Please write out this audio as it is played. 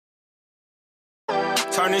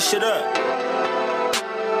turn this shit up.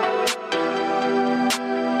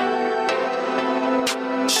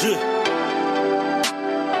 Shit.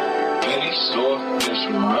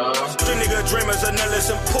 Street nigga dreamers, Anellis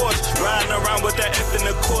and Porsche. Riding around with that F in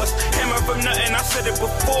the course. Hammer from nothing, I said it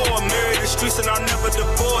before. Married the streets and I'll never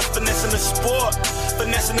divorce. Finessing the sport.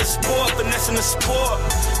 Finessing the sport. Finessing the sport.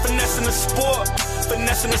 Finessing the sport.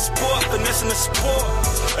 Finessing the sport. Finessing the sport.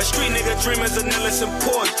 A street nigga dreamers, Anellis and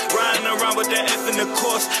Porsche. Riding around with that F in the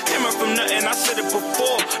course. Hammer from nothing, I said it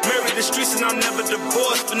before. Married the streets and I'll never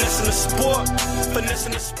divorce. Finessing the sport.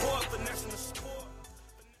 Finessing the sport.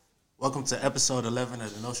 Welcome to episode 11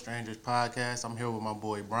 of the No Strangers podcast. I'm here with my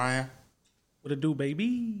boy Brian. What it do,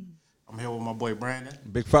 baby? I'm here with my boy Brandon.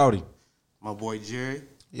 Big Fouty. My boy Jerry.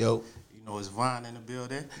 Yo. You know, it's Vaughn in the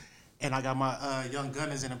building. And I got my young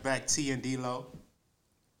gunners in the back, T and D-Lo.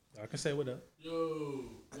 I can say what up. Yo.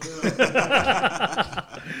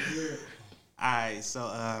 All right,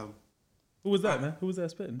 so... Who was that, man? Who was that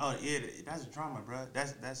spitting? Oh, yeah, that's drama, bro.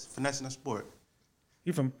 That's finessing the sport.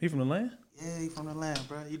 He from the land? Yeah, he from the land,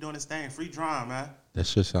 bro. He doing his thing. Free drama, man. That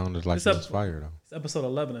shit sounded like it was fire, though. It's episode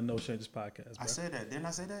 11 of No Strangers podcast, bro. I said that. Didn't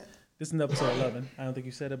I say that? This is episode 11. I don't think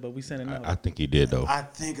you said it, but we saying it now. I think he did, though. I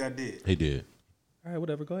think I did. He did. All right,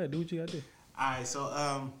 whatever. Go ahead. Do what you got to do. All right,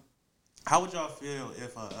 so how would y'all feel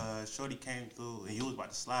if a shorty came through and you was about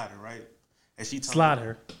to slide her, right? And she told Slide you,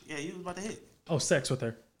 her? Yeah, you was about to hit. Oh, sex with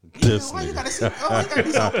her. This Why you nigga. gotta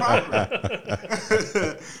be so proper?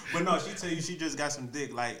 But no, she tell you she just got some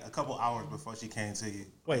dick like a couple hours before she came to you.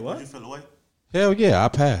 Wait, like, what? Would you feel away? Hell yeah, I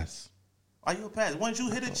passed. Why you a pass? Once you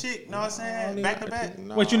hit a chick, know what I'm saying? Back to back.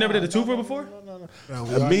 Wait, you never did a twofer before?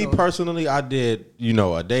 Me personally, I did,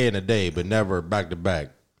 a day and a day, but never back to back.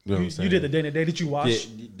 You know what I'm saying? You did the day and a day. Did you wash?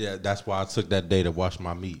 Yeah, that's why I took that day to wash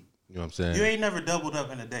my meat. You know what I'm saying? You ain't never doubled up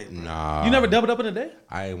in a day, bro. Nah. You never doubled up in a day?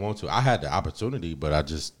 I ain't want to. I had the opportunity, but I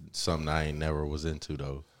just, something I ain't never was into,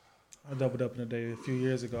 though. I doubled up in a day a few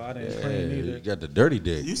years ago. I didn't clean either. You got the dirty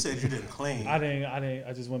dick. You said you didn't clean. I didn't.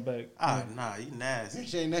 I just went back. Ah, nah, you nasty.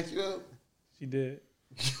 She ain't next you up? She did.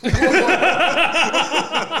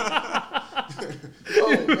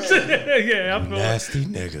 Oh, man. Yeah, I feel Nasty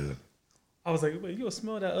nigga. I was like, wait, you'll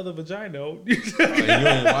smell that other vagina. Oh, you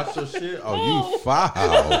ain't watch your shit? Oh, you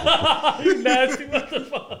foul. You nasty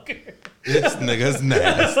motherfucker. This nigga's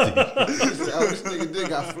nasty. This nigga dick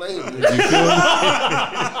got flavor. You feel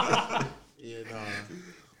me? Yeah, nah.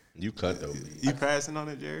 You cut though. You passing on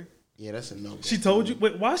it, Jerry? Yeah, that's a no. She told you?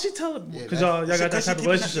 Wait, why she tell it? Yeah, Because y'all got that Because type of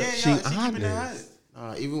keeping it- relationship. Yeah, She she keeping it honest.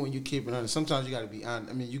 honest. Even when you keep it honest, sometimes you got to be honest.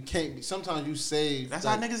 I mean, you can't be. Sometimes you save. That's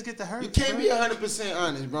like, how niggas get the hurt. You can't bro. be 100%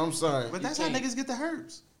 honest, bro. I'm sorry. But You that's how can't. niggas get the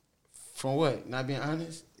herbs. From what? Not being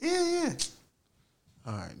honest? Yeah.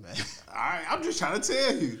 All right, man. All right, I'm just trying to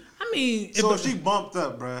tell you. I mean, So if she bumped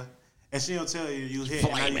up, bruh, and she don't tell you you hit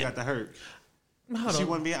and now you got the hurt, hold she on.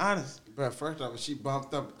 wasn't being honest. Bro, first off, if she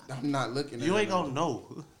bumped up, I'm not looking at You her. ain't gonna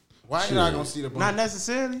know. Why you not gonna see the bump? Not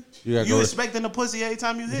necessarily. You gotta You go- expecting the pussy every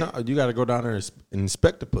time you hit. No, you gotta go down there and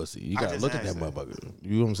inspect the pussy. You I gotta just look at that asked that. motherfucker.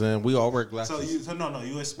 You know what I'm saying? We all wear glasses. So no,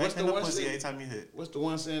 you expecting the one pussy shit? every time you hit. What's the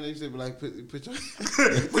one saying? They said, like, put your...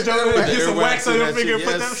 Put your get some wax on your finger and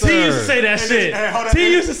put that. Yes, T used to say that Hey, shit. hey, hold on.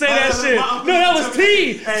 T used to say that shit. No, that was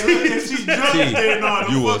T. Hey, look, if she jumped, then no,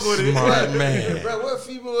 You a fuck with it. smart man. Bro, what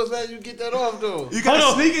female was that you get that off, though? You gotta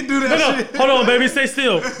Hold on. sneak and do that No, shit. hold on, baby. Stay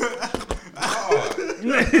still.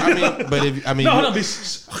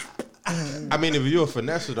 I mean, if you're a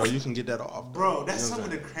finesser though, you can get that off, Bro, that's some of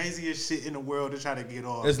the craziest shit in the world to try to get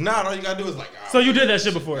off. It's not. All you gotta do is like, So you did that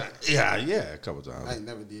shit before? yeah, a couple I times. ain't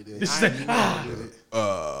never did Did that. she say, No,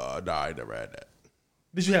 I never had that.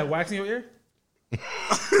 Did you have wax in your ear? Not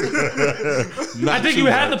I think too you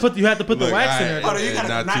had much. to put the Look, wax in I- there. Oh, you gotta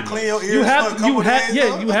Not not too clean your ears. You for a have couple days,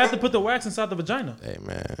 though? you have to put the wax inside the vagina. Hey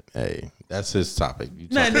man, hey, that's his topic. You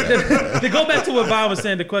Man, talk about to go back to what Bob was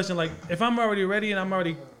saying, the question like, if I'm already ready and I'm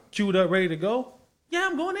already queued up, ready to go, yeah,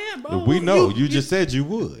 I'm going in, bro. we know. You just said you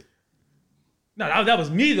would. No, that was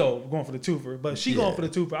me though going for the twofer, but she going for the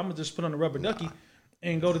twofer. I'm gonna just put on the rubber ducky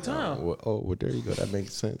and go to town. Well, there you go. That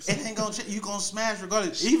makes sense. It ain't gonna. You gonna smash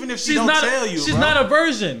regardless, even if she She's don't not. tell you. She's bro. not a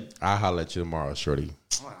virgin. I'll holler at you tomorrow, shorty.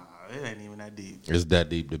 It ain't even that deep. It's that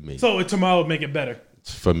deep to me. So tomorrow would make it better.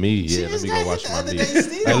 For me, yeah. Let just me got go watch hit my the meat. other day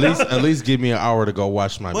still. At least give me an hour to go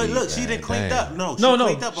watch my But meat. look, she man. didn't cleaned Damn. up. No, No,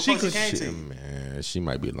 cleaned up she before she could- came to Shit, you. man, she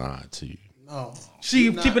might be lying to you. No. She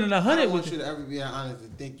You not- keeping it 100 I don't want with you to ever be honest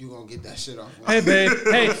and think you gonna get that shit off. Hey, babe.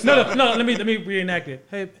 Hey, no. Let me reenact it.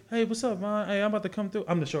 Hey, what's up, man? Hey, I'm about to come through.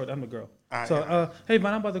 I'm the short. I'm the girl. right, So, hey,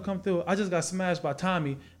 man, I'm about to come through. I just got smashed by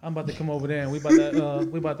Tommy. I'm about to come over there and we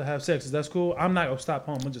about to have sex. Is that cool? I'm not gonna stop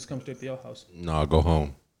home. I'm just come straight to your house. No, I'll go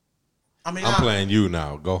home. I mean, I'm playing you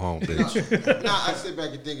now. Go home, bitch. Nah, I sit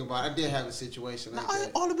back and think about it. I did have a situation like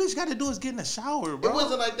that. all the bitch got to do is get in the shower, bro. It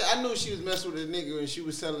wasn't like that. I knew she was messing with a nigga and she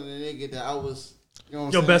was telling the nigga that I was, you know what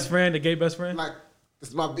I'm Your saying? best friend, the gay best friend? Like,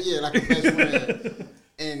 it's my beard, like a best friend.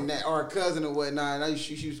 And that, or a cousin or whatnot. And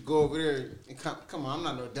she used to go over there and come on, I'm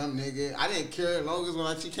not no dumb nigga. I didn't care as long as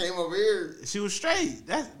when she came over here. She was straight.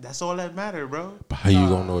 That's all that mattered, bro. But how you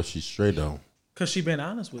gonna know if she's straight though? Because she been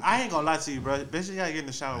honest with you. I ain't gonna lie to you, bro. Bitch, you gotta get in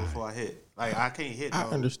the shower before I hit. Like, I can't hit. I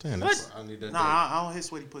no. understand. What? That's, I need that. Nah, I don't hit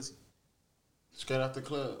sweaty pussy. Straight off the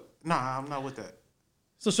club. Nah, I'm not with that.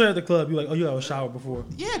 So straight at the club, you like, oh, you have a shower before.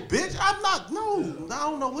 Yeah, bitch. I'm not. No, I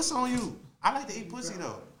don't know what's on you. I like to eat pussy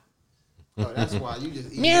though. Oh, that's why you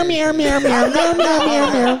just eat Meow, meow, everything. meow, meow, meow, meow,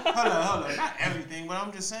 meow, meow. Hold on. Not everything, but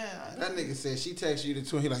I'm just saying. That nigga said she texted you the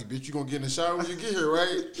twin. He like, bitch, you gonna get in the shower when you get here,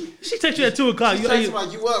 right? She text you at 2 o'clock. She You, texted him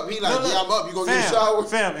like, you up? He like, Look, yeah, I'm up. You gonna get in the Fam, shower?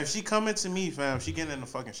 fam, if she coming to me, fam, she getting in the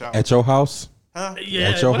fucking shower. At your house? Huh?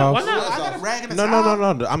 yeah, At your why house? not? I got a rag in the No,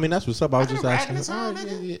 towel. no. I mean, that's what's up. I was just got a asking. rag in the towel, Oh,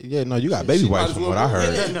 nigga. yeah. No, you got baby She might wipes as from well what I go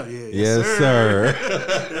heard. get No, Yes, sir.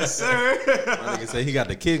 Yes, sir. My nigga say he got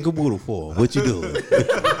the kid and caboodle for. What you doing?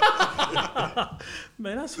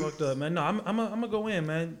 Man, that's fucked up, man. No, I'm gonna go in,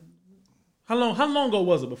 man. How long ago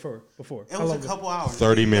was it before? It How was long a ago? couple hours.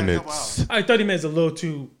 30 You got a minutes. couple hours. All right, 30 minutes is a little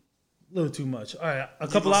too much. All right, a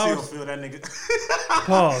couple You gonna hours. still feel that nigga.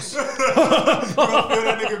 Pause. Feel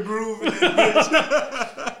that nigga groove in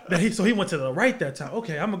that bitch. Man, so he went to the right that time.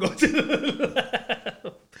 Okay, I'm gonna go to the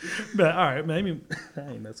left. Man, all right, man. I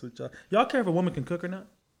ain't mess with y'all. Y'all care if a woman can cook or not?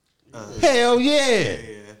 Hell yeah.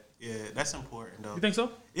 Yeah, that's important though. You think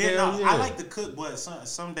so? Yeah, Hell no, yeah. I like to cook, but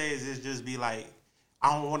some days it's just be like,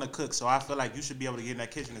 I don't want to cook, so I feel like you should be able to get in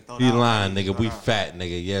that kitchen and throw it He out. lying, nigga. We fat,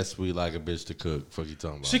 nigga. Yes, we like a bitch to cook. Fuck you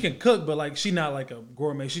talking about? She can cook, but like she not like a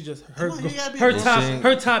gourmet. She just her Come on, you gotta be a bitch.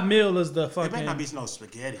 her top meal is the It better not fucking be no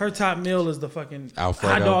spaghetti. her top meal is the fucking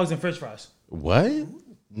Alfredo. hot dogs and French fries. What?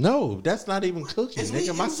 No, that's not even cooking,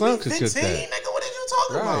 nigga. My son could cook 15, that. nigga, what are you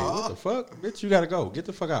talking Right? about? What the fuck, bitch? You gotta go. Get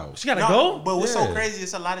the fuck out, She gotta No, go. but what's so Yeah. crazy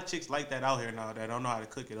is a lot of chicks like that out here now that don't know how to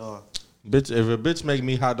cook at all. bitch. If a bitch make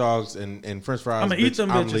me hot dogs and French fries, I'm gonna bitch, eat them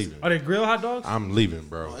I'm bitches. leaving. Are they grilled hot dogs? I'm leaving, Oh,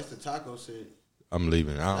 bro. it's the taco shit. I'm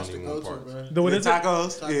leaving. I That's don't the even want go-to, parts. bro. What is it?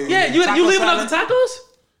 Tacos. Yeah, you Taco leaving out salad. the tacos?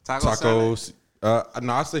 Taco salad. Tacos.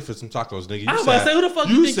 No, I stay for some tacos, nigga. You I was about to say, who the fuck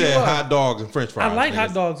you think you said are? hot dogs and French fries. I like nigga.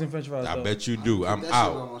 hot dogs and French fries. I though. bet you do. I'm That shit by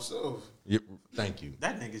out. myself. Thank you.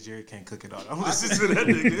 That nigga Jerry can't cook it all. I'm listening to that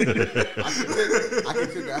nigga. I can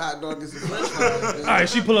cook a hot dog and some French fries. All right,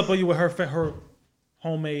 she pull up on you with her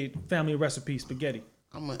homemade family recipe spaghetti.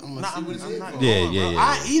 I'm gonna Nah, see I'm what it's in not for. Yeah, going, yeah, bro. yeah.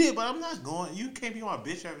 I eat it, but I'm not going. You can't be my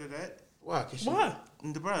bitch after that. Why? Cause she, Why?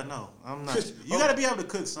 Bro, no, I'm not. Cause- You gotta be able to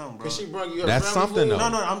cook something, bro. Cause she brought you her That's family something, food? though.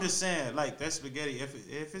 No, I'm just saying, like that spaghetti.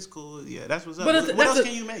 If it's cool, yeah, that's what's up. But What else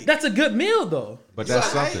can you make? That's a good meal though. But You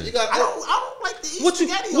that's gotta- something. You got I don't like to eat What you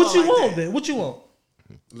spaghetti. what all you like want that. then? What you want?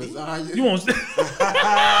 lasagna. You want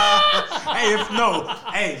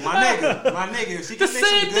Hey, my nigga, if she The can make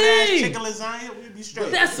some same good ass thing. chicken lasagna, we'd be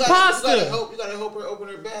straight. that's You pasta. gotta help her open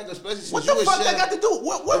her bag, especially since What you the a fuck chef. that got to do?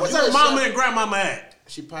 Where was You her a mama chef. and grandmama at?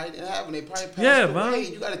 She probably didn't have, and they probably passed Yeah, away.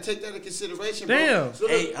 man. You gotta take that into consideration. Damn. Bro. So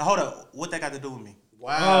look, Hey, hold up. What that got to do with me?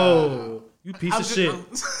 wow. Oh, you piece of shit. Like,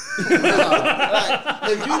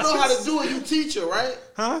 if you know how to do it, you teach her, right?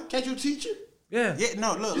 Huh? Can't you teach her? Yeah. Yeah,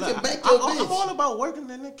 no, look. You look, can make I'm, your I'm bitch. all about working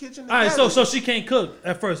in the kitchen. All right, together. so she can't cook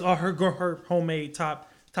at first. Or her homemade top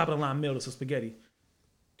of the line meal is some spaghetti.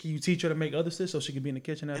 Can you teach her to make other shit so she can be in the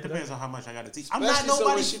kitchen It after depends that? on how much I got to teach. I'm not Especially so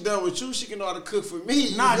nobody. when she done with you, she can know how to cook for me.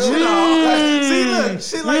 You Nah, feel chill me? out. See, look,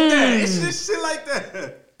 shit like that. It's just shit like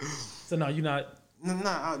that. So no, you're not.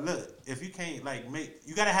 Nah, look. If you can't like make,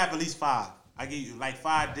 you gotta have at least 5. I give you like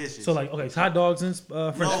 5 dishes. So like okay, it's hot dogs and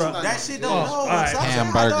French no, fries, that shit don't. Oh, No, all right. stop saying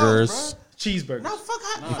hot Hamburgers. dogs, bruh. cheeseburgers. No, fuck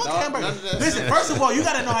dog, hamburgers. none of that Listen, stuff. first of all, you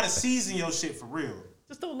gotta know how to season your shit for real.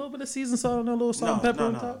 Just throw a little bit of seasoned salt and a little salt No, and pepper no,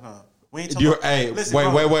 on no, top. no. We ain't talking You, about, hey, listen,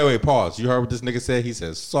 wait, bro. wait. Pause. You heard what this nigga said? He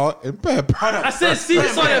said salt and pepper. Hold up. I said seasoned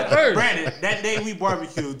salt at first. Brandon, that day we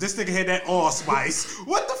barbecued, this nigga had that allspice.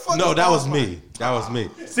 What the fuck? No, is that was allspice? me. That was me.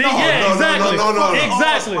 See, yeah, exactly. no.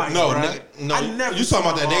 Exactly. Allspice, No, bruh. nigga, no. I never You talking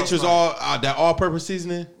about saw that nature's allspice. that all-purpose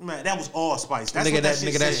seasoning? Man, that was allspice. That's Nigga, what that shit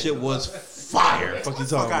nigga, that said. shit was fire. Fuck you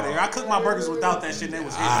Fuck talking out of here. about? I cooked my burgers without that shit and they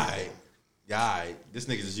was hitting. Alright. Alright. This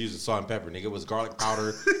nigga just using salt and pepper. Nigga, it was garlic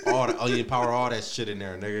powder, all the onion powder, all that shit in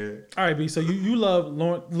there, nigga. All right, B. So you love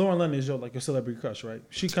Lauren London is your celebrity crush, right?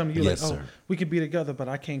 She come to you Yes, like, oh, sir. we could be together, but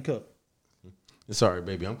I can't cook. Sorry,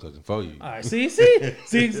 baby, I'm cooking for you. All right, see,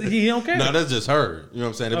 he don't care. No, that's just her. You know what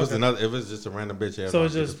I'm saying? Okay. If it's just a random bitch, so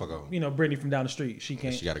it's get the just fuck on. Brittany from down the street. She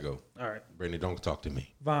can't. She gotta go. All right, Brittany, don't talk to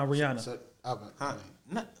me. Von Rihanna. So, Huh?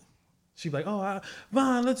 No. She'd be like, "Oh,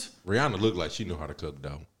 Von, let's." Rihanna looked like she knew how to cook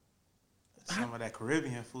though. Some of that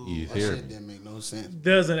Caribbean food. You That hear? shit didn't make no sense.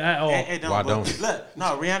 Doesn't at all. Why don't it? Look,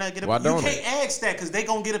 no, Rihanna get a. Why You don't can't ask that because they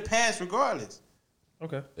gonna get a pass regardless.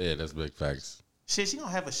 Okay. Yeah, that's big facts. Shit, she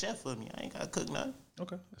gonna have a chef for me. I ain't gotta cook nothing.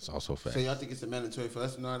 Okay. That's also facts. So y'all think it's a mandatory for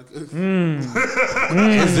us to know how to cook?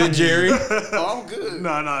 Is it Jerry? Oh, I'm good.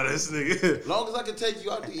 No, this nigga. As long as I can take you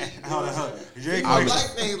out to eat. Hold on. Jake I makes- like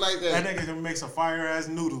things like that that. nigga can make some fire ass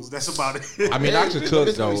noodles. That's about it. I mean, I could cook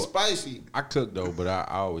It's gonna be though. spicy. I cook though, but I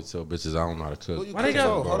always tell bitches I don't know how to Who cook. you Why they cook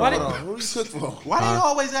got- for? Hold why on, they- hold on. Who you cook for? Why they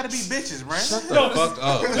always gotta be bitches, man? Fuck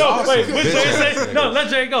up. No, wait. What you Bitch say? ass No, niggas. let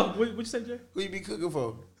Jay go. What you say, Jay? Who you be cooking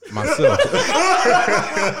for? Myself.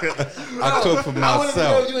 I cook for I wanted to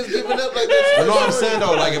know myself. if you was giving up like that. You know what I'm saying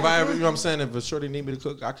though? Like if I ever, you know what I'm saying, if a shorty need me to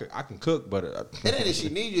cook, I can cook, but It ain't that she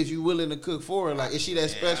need you if you willing to cook for her. Like, is she that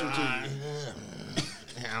special to you?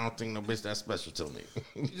 I don't think no bitch that special to me.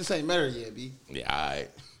 You just ain't met her yet, B. Yeah,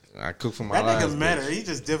 I cook for my That last nigga matter. bitch. He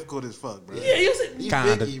just difficult as fuck, bro. Yeah, you said. You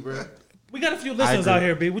Kinda. picky, bro. We got a few listeners agree. out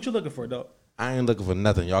here, B. What you looking for, dog? I ain't looking for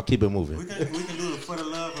nothing. Y'all keep it We moving. can do it for the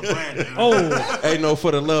love of Brandon. Oh, Ain't no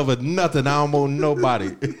for the love of nothing. I don't want nobody.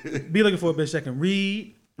 be looking for a bitch that can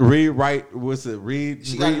read. Read, write, what's it? Read.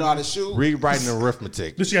 She read, gotta know how to shoot. Read, write, and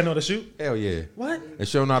arithmetic. Does she got to know how to shoot? Hell yeah. What? If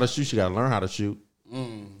she don't know how to shoot, she gotta learn how to shoot.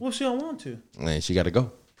 Well, if she don't want to. And she gotta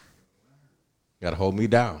go. Gotta hold me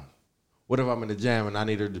down. What if I'm in the jam and I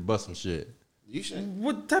need her to bust some shit? You should.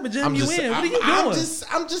 What type of jam I'm you just, in? What are you doing?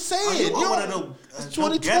 I'm just saying. You want one yo, of them it's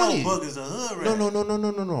ghetto 2020. boogers a hood rat.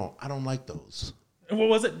 No. I don't like those. What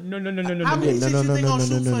was it? No. How many No, chicks no, you no, think no, gonna no,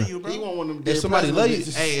 shoot no, for no. you, bro? He want one of them If dead somebody love you,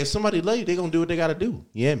 presidents. hey, if somebody love you, they gonna do what they gotta do.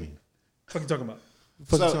 You hear me? What you talking about?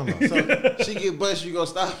 Fuck you talking about? So she get bust, you gonna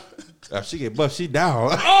stop? If she get buffed, she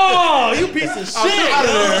down. Oh, you piece of shit!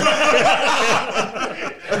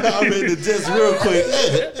 I'm in the just real quick.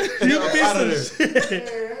 You Out of piece of shit!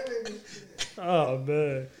 Oh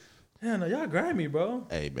man, yeah, no, y'all grimy, bro.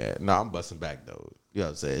 Hey man, no, I'm busting back though. You know what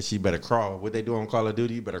I'm saying? She better crawl. What they do on Call of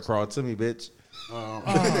Duty? You better crawl to me, bitch. Oh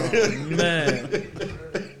man,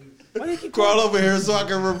 why you keep Crawl over here so I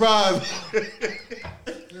can revive.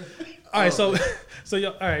 All right, so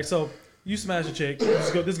all right, so you smash a chick.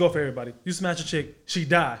 This go for everybody. You smash a chick, she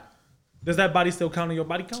die. Does that body still count in your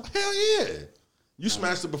body count? Hell yeah. You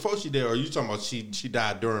smashed her before she did, or you talking about she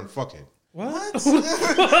died during fucking? What?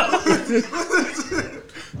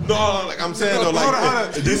 No, like I'm saying though, Hold on.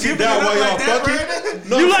 like did she You die while y'all like that, fucking? Brandon?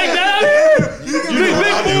 No, You I'm like saying- that? You know what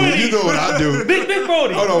I do. You know what I do. Big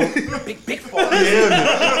Brody. Hold on. Big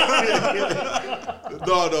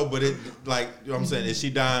No, but it like you know what I'm saying. Is she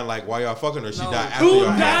dying like while y'all fucking, or she die after Who y'all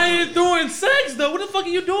fucking? dying during sex though? What the fuck are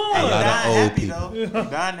you doing? A lot of Dying old happy, people. though. You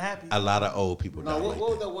dying happy. A lot of old people No, die what like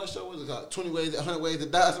was that one show? What was it called? 20 ways, 100 ways to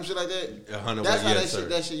die, some shit like that. 100 That's ways, how yes, sir.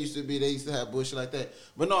 that shit used to be. They used to have bullshit like that.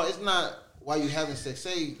 But no, it's not. While you having sex,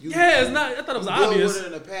 say you. Yeah, it's not. I thought it was you dealt obvious. with her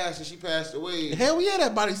in the past and she passed away. that. Hell yeah,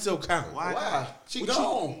 that body still count. Why? She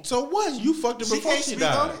gone. So what? You fucked her She before can't she speak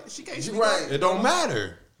on died. it. She can't You speak right. on It don't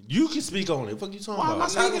matter. You can speak on it. Fuck you talking Why am I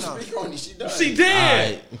about? I'm not Speaking gonna of- speak on it. She died. She did.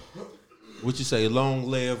 Alright. What you say? Long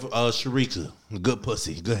live Sharika. Good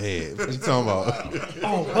pussy. Good head. What you talking about?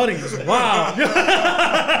 Oh, buddy is wild.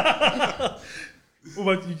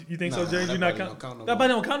 What you think so, Nah, James? that You not body count? don't count no That more.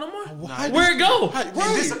 body don't count no more. Why Where it go? It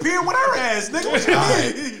disappeared with her ass, nigga. What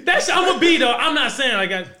you mean? That's I'm gonna be though. I'm not saying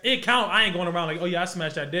like it count. I ain't going around like, oh yeah, I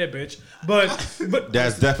smashed that dead bitch. But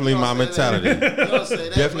That's definitely my mentality. You don't say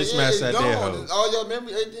that, Definitely but smash it's that gone. dead hoe. All your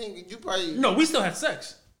memory, everything. You probably. no, we still had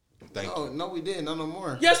sex. Thank you. No, we didn't. No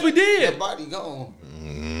more. Yes, we That did. body gone.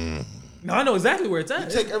 No, I know exactly where it's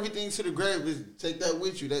at. Take everything to the grave. Just take that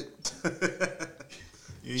with you. That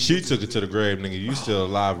She took it to the grave, nigga. You still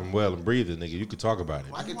alive and well and breathing, nigga. You could talk about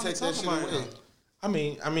it. I can wanna take talk that shit about it,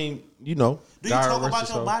 away. I mean, you know. Do you die talk rest about your your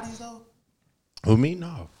soul. bodies though? Who me?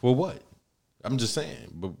 No. For what? I'm just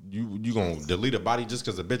saying. But you gonna delete a body just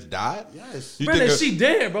because a bitch died? Yes. You Brandon, think a- she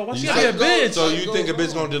dead, bro. Why she You gotta be a think- bitch? so Like, you go think a bitch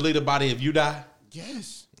wrong. gonna delete a body if you die?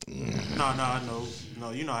 Yes.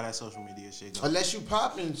 No. You know how that social media shit goes. Unless you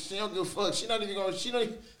popping, she don't give a fuck. She not even gonna.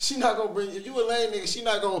 She not gonna bring. If you a lame nigga, she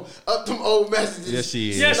not gonna up them old messages. Yes, she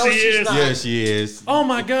is. Yes, No, she she's is. not. Yes, she is. Oh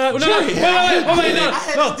my God! No, Jerry, wait, no, I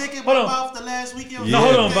had no, this dick in hold my on. mouth the last weekend. Yeah. No,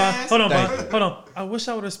 hold on, Ass. Bob. Hold on, Thank Bob. Hold on. I wish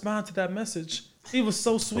I would respond to that message. He was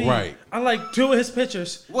so sweet. Right. I like two of his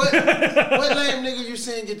pictures. What lame nigga you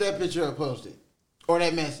seen get that picture up posted or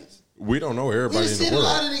that message? We don't know We everybody just in seen the a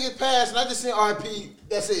lot world. of niggas pass, and I just seen RP.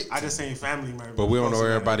 That's it. I just seen family members. But we don't know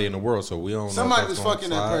posting everybody in the world, so we don't know. Somebody if was that's gonna fucking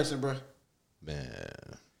that slide. person, bro. Man.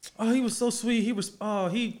 Oh, he was so sweet. He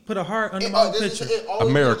put a heart under my picture.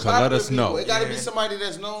 America, let us know. It got to be somebody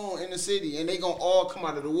that's known in the city, and they gonna all come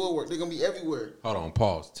out of the woodwork. They're gonna be everywhere. Hold on,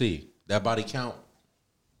 pause. T, that body count?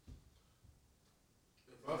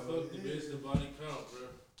 If I fuck the bitch, the body count, bro.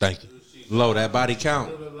 Thank you. Low, that body count.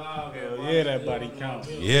 Hell yeah, that body count.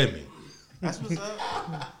 You hear me? That's what's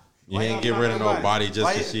up. You ain't get rid of no body just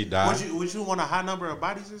because she died. Would you want a high number of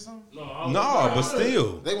bodies or something? No, but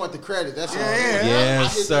still. They want the credit. That's all.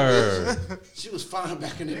 Yes, sir. She was fine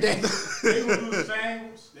back in the day. They gonna do the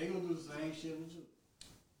same. They gonna do the same shit with you.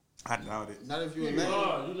 I doubt it. Not if you a man.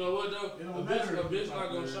 You know what though? A bitch not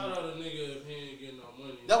gonna shout out a nigga if he ain't getting no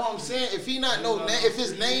money. That's what I'm saying. If he not if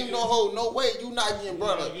his name don't hold no weight, you not getting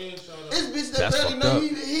brought up. This bitch that barely know he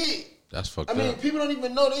even hit. That's fucked I mean, up. people don't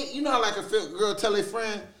even know that. You know how like a girl tell her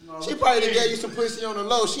friend, she probably done gave you some pussy on the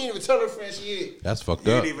low. She didn't even tell her friend she hit. That's fucked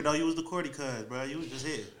You up. didn't even know you was the Cordy cuz, bro. You was just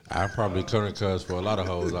hit. I probably couldn't cuss for a lot of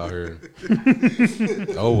hoes out here.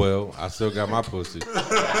 Oh well, I still got my pussy.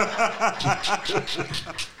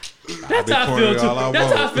 That's how I feel too.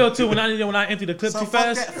 That's how I feel too when I empty the clip too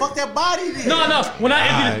fast. Fuck that body then. No. When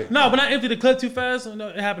I empty the clip too fast,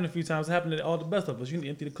 it happened a few times. It happened to all the best of us. You need to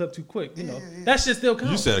empty the clip too quick. You know that shit still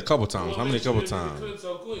counts. You said a couple times. How many couple times?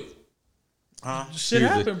 So quick. Shit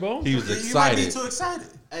happened, bro. He was You might be excited. too excited.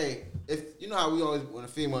 Hey, if you know how we always when a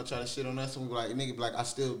female try to shit on us, and we be like, nigga, be like, I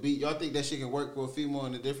still beat. Y'all think that shit can work for a female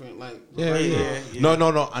in a different like? Yeah. No.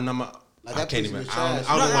 And Like, I that can't pussy even. was I trash.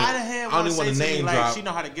 don't even want to name drop. She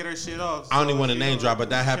know how to get her shit off. I don't even want to so name she drop,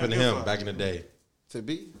 but that she happened to don't give him a back in the day. To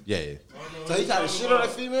beat. Yeah. So he tried to shit on a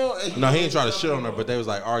female. And No, he ain't trying to shit on her, but they was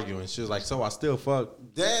like arguing. She was like, "So I still fuck."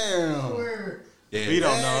 Damn. Yeah. B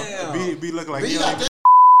don't know. B looking like B he got don't even. that.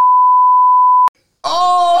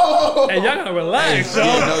 Oh. Hey, y'all gotta relax, yo.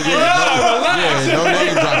 No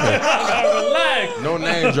name dropping. Relax. No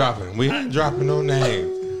name dropping. We ain't dropping no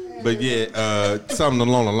names. But yeah, something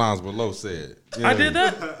along the lines what Lo said. You know I what did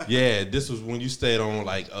that. Yeah, this was when you stayed on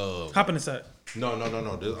like Hop in the set. No.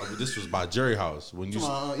 This was by Jerry House when you. Come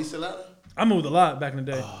on, East Atlanta. I moved a lot back in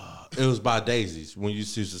the day. It was by Daisy's when you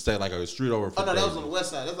used to stay like a street over. Oh From no, that was Daisy. on the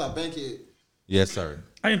west side. That's like Bankhead. Yes, sir.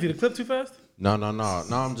 I emptied the clip too fast. No.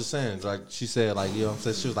 I'm just saying. Like she said, like you know, what I'm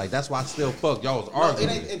saying she was like, that's why I still fuck. Y'all was No, arguing.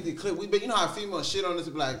 it ain't empty clip. You know how female shit on this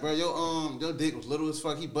be like, bro, your dick was little as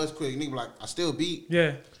fuck. He bust quick. Nigga be like, I still beat.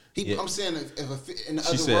 Yeah. Yeah. I'm saying if in the She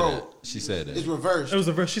other said world, that. She said it's that. reversed. It was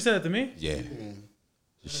a verse. She said it to me. Yeah.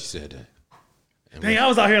 She said that. And Dang, I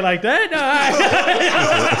was out here like that. All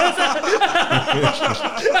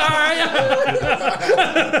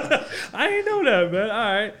right. I ain't know that, man.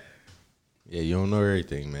 All right. Yeah, you don't know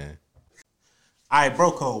everything, man. All right,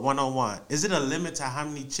 bro code 101. Is it a limit to how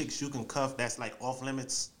many chicks you can cuff that's like off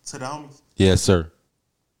limits to the homies? Yes, sir.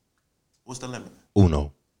 What's the limit?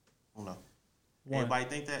 Uno. No. Everybody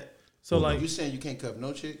think that? So Uno. like, You saying you can't cuff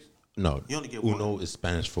no chicks? No. You only get Uno one. is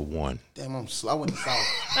Spanish for one. Damn, I'm slow. I went to South.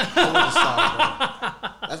 I went to South,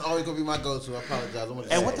 bro. That's always gonna be my go-to. I apologize. I went to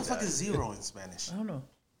Hey, South. what the fuck is zero in Spanish? I don't know.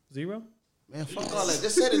 0? Man, fuck all that.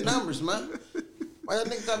 Just say the numbers, man. Why y'all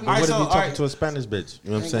niggas got me? All right, What so, if you all talking right. to a Spanish bitch?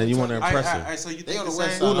 You know what I'm Ain't saying? You gonna want to All right, impress all her. right, so you They think on the the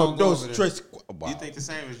west same? side. Uno, don't go dos, over tres. Wow. You think the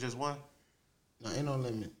same is just one? No, ain't no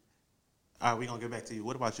limit. All right, we gonna get back to you.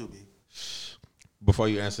 What about you, B? Before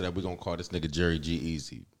you answer that, we're going to call this nigga Jerry G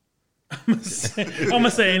Easy. I'm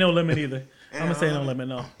gonna say ain't no limit either. I'm gonna say no limit.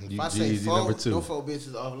 No. If I say G-Eazy four, number 2. no four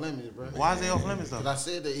bitches off limits, bro. Why is they off limits though? Because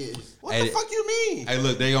I said they is. What Hey, the fuck you mean? Hey,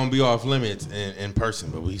 look, they gonna be off limits in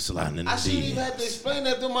person, but we sliding in the I shouldn't even DM. have to explain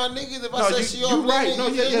that to my niggas if No, I say you- she you off right. limits. No,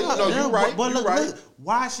 yeah, no, you right. But You look, right. look,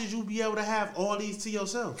 why should you be able to have all these to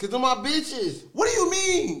yourself? Because they're my bitches. What do you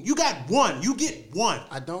mean? You got one. You get one.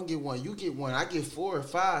 I don't get one. You get one. I get 4,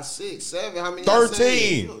 5, 6, 7. How many? I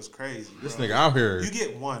say? 13. It was crazy. This bro. nigga out here. You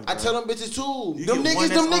get one. I bro. tell them bitches too. You Them get one niggas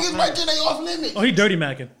that's off right there, limits. they off limits. Oh, he dirty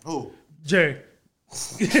macking. Who? Jerry.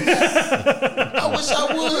 I wish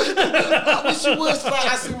I would. I wish you would. Slide.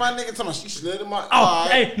 I see my nigga talking about she slid in my. Oh,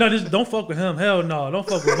 Alright. hey, no, just don't fuck with him. Hell no, don't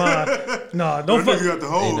fuck with mine. No, don't fuck. got the Ain't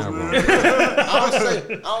hoes, nothing man. wrong.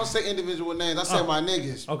 I don't say individual names. I say my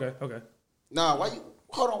niggas. Okay, okay. Nah, why you?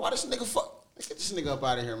 Hold on. Why this nigga fuck? Get this nigga up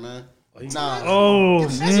out of here, man. Nah. Oh, Get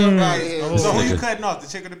this nigga up out of here. So who Nigga. you cutting off? The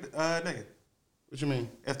chick or the nigga? What you mean?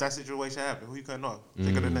 If that situation happened, who you cutting off?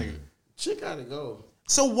 Chick or the nigga? Chick gotta go.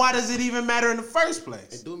 So why does it even matter in the first It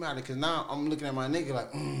place? do matter because now I'm looking at my nigga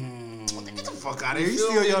like, Get the fuck out of here. You feel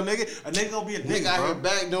steal me? your nigga. A nigga gonna be a nigga nigga, out here bro.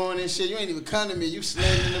 back doing this shit. You ain't even come to me. You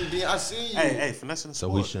slamming them DMs. I see you. Hey, finesse in the So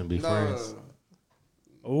sport. we shouldn't be friends.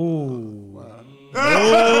 oh.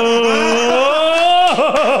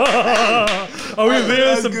 Are we revealing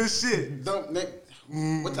That's some? good shit.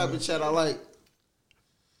 What type of chat I like?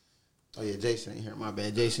 Oh yeah, Jason ain't here. My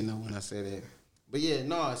bad. Jason know when I said that. But yeah,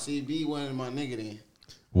 no, CB wasn't my nigga then.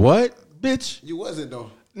 What, bitch? You wasn't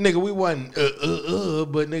though. Nigga, we wasn't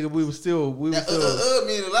but nigga, we was still Mean a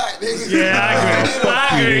lot, nigga. Yeah,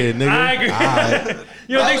 I agree. Yeah, nigga. I agree. Alright.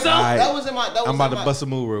 You don't think so? That was in my. I'm about to bust a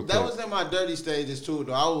move real quick. That was in my dirty stages too,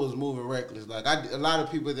 though. I was moving reckless. Like a lot of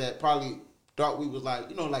people that probably thought we was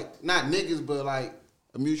like, like not niggas, but like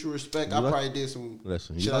a mutual respect. I probably did some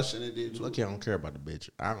shit I shouldn't have did too. Lucky I don't care about the bitch.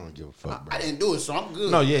 I don't give a fuck, bro. I didn't do it, so I'm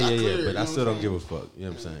good. No, yeah, cleared, but I still don't give a fuck. You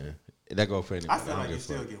know what I'm saying? That go for anybody. I feel like you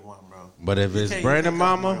still get one, bro. But if it's You Brandon can't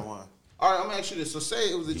Mama, get one. All right, I'm gonna ask you this. So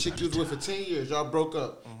say it was a chick you was with for 10 years. Y'all broke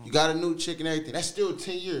up. You got a new chick and everything. That's still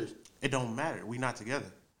 10 years. It don't matter. We not together.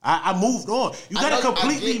 I moved on. You gotta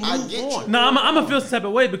completely move on. No, I'm gonna feel some type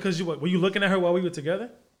of way because were you looking at her while we were together?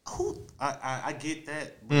 I get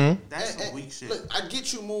that. But that's some weak shit. Look, I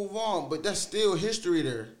get you move on, but that's still history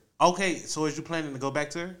there. Okay, so is you planning to go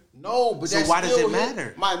back to her? No, but So that's why does still it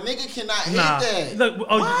matter? My nigga cannot hit Nah. that. Look,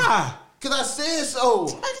 Why? Cause I said so.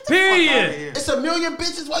 period. It's a million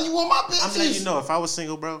bitches. Why you want my bitches? I'm letting you know, if I was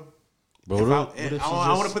single, bro. I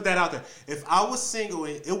want to put that out there. If I was single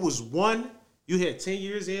and it was one you had 10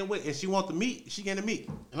 years in with, and she want to meet, she getting to meet.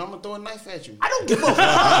 And I'm gonna throw a knife at you. I don't give a fuck.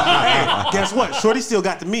 Hey, guess what? Shorty still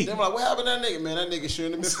got the meat. Then I'm like, what happened to that nigga? Man, that nigga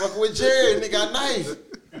shouldn't have been fucking with Jerry. Nigga got knife.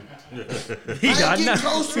 He I got ain't get nothing.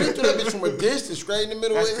 close to him to that bitch from a distance, straight in the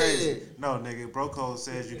middle That's of his crazy. head. No, nigga, bro code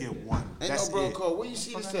says you get one. Ain't That's no bro it. code. Where you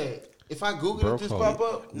see this at? If I Google Bro it, just Code. pop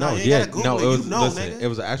up. No, No, you ain't yeah, gotta Google no, it. it was You know, listen, nigga. it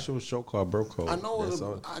was an actual show called Bro Code. I know That's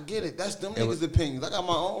all. I get it. That's them It was- niggas' opinions. I got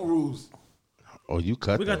my own rules. Oh, you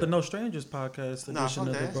cut We got the that. No Strangers podcast Nah, edition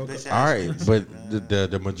fuck of the that. broke Bitch up. All ass right, niggas. but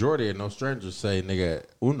the majority of No Strangers say nigga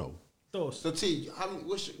uno. Those. So T, how many?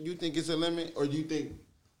 You think it's a limit, or do you think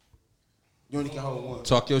you only can hold one?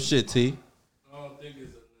 Talk your shit, T. I don't think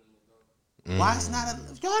it's a limit, Why it's not a...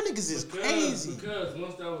 Y'all niggas is though. crazy. Because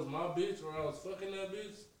once that was my bitch or I was fucking that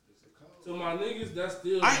bitch, to my niggas, that's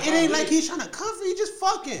still. It my ain't like bitch. he's trying to cover. He just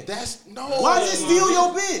fucking. That's no. Why is it steal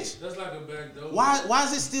your bitch? That's like a back door. Why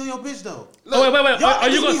is it steal your bitch though? Oh, wait. Y'all Are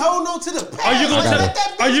you niggas be gonna? holding on to the past. Are you gonna Like, tell? let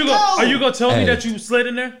that bitch Are you go. gonna? Are you gonna tell me Hey. that you slid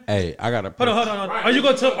in there? Hey, I got to Hold on. Are you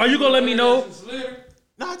gonna tell? Are you gonna let me know?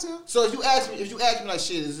 Nah, tell. So if you ask me like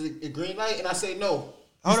shit, is it a green light? And I say no.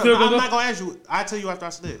 Hold still up. gonna I'm go? not gonna ask you. I tell you after I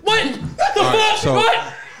slid. What? The fuck? so-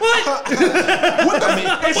 What?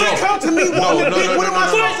 If she come to me wanting to bitch, what am I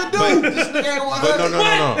supposed to do? This nigga ain't 100.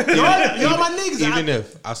 But no. Y'all my niggas. Even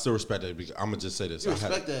if I still respect that, because I'm gonna just say this. You I had-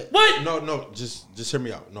 respect that? What? No, just hear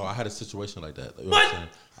me out. No, I had a situation like that. You know What? I'm saying?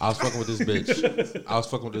 I was fucking with this bitch. I was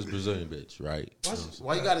fucking with this Brazilian bitch, right?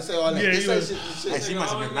 Why you gotta say all that? Yeah, Just you say was- shit. She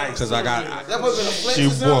must have been nice. Because I got. That wasn't a flex She or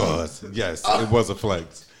something? was. Yes, it was a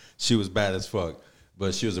flex. She was bad as fuck,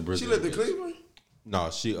 but she was a She Brazilian. lived in bitch. Cleveland? No,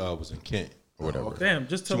 she was in Kent or whatever. Damn,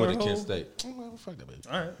 just She tell her went to Kent whole. State. Oh, well, fuck that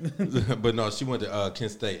bitch. All right. But no, she went to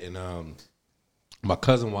Kent State, and my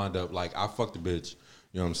cousin wound up like I fucked the bitch.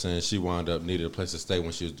 You know what I'm saying? She wound up needed a place to stay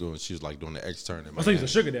when she was like doing the extern. I thought you was a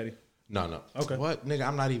sugar daddy. No. Okay. What, nigga?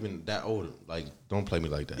 I'm not even that old. Like, don't play me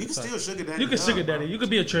like that. You can still sugar daddy. You can sugar daddy. You could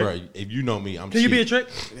be a trick. Bro, if you know me, I'm. Can you be a cheap.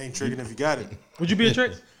 trick? It ain't tricking if you got it. Would you be a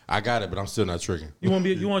trick? I got it, but I'm still not tricking. You want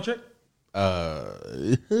to be? You want a trick?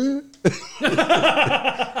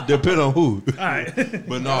 Depend on who. All right.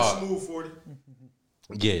 But no. Smooth 40.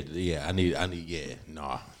 Yeah. I need. Yeah.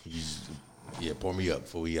 Nah. Pour me up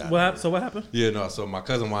before we out. What happened? So what happened? Yeah, no. So my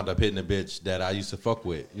cousin wound up hitting a bitch that I used to fuck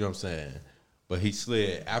with. You know what I'm saying? But he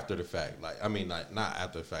slid after the fact. Like, I mean, like not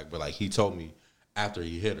after the fact, but like he told me after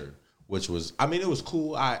he hit her, which was, I mean, it was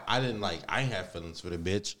cool. I ain't have feelings for the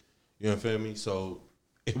bitch. You know what I feel me? So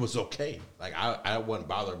it was okay. Like I wasn't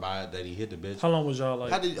bothered by it that he hit the bitch. How long was y'all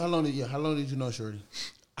like? How long did you know Shorty?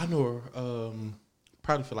 I know her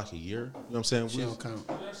probably for like a year. You know what I'm saying? She don't count.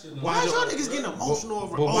 Why is y'all niggas getting emotional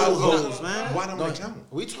over But old why- hoes, man? Why don't they count?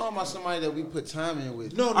 We talking about somebody that we put time in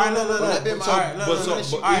with. No. All right, look. That been my- All right, look, But look, so, look,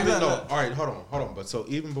 but all right, even look, though, look. all right, hold on. But so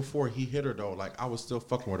even before he hit her though, like I was still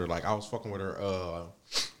fucking with her. Like I was fucking with her,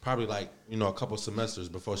 probably like a couple semesters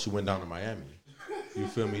before she went down to Miami. You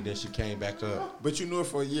feel me? Then she came back up. But you knew her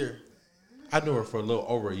for a year. I knew her for a little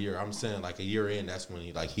over a year. I'm saying like a year in. That's when he,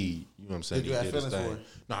 you know what I'm saying? Did you he have did his feelings for thing.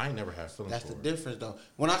 her? No, I ain't never had feelings That's for the her. difference though.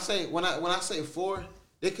 When I say 4,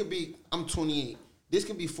 it could be I'm 28. This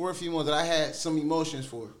could be 4 females that I had some emotions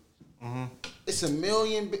for. It's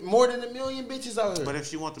more than a million bitches out here. But if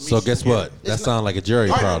she want to meet So you, guess yeah. what? That sounds like a Jerry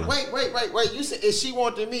All right, problem. wait. You said if she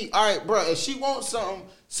want to meet, all right, bro. If she wants something,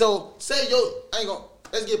 so say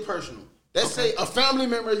let's get personal. Let's say a family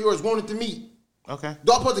member of yours wanted to meet. Okay.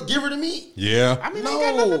 Do I supposed to give her to meet? Yeah. I mean, No. they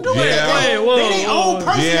ain't got nothing to do with Yeah. it. Wait, whoa, They their own whoa.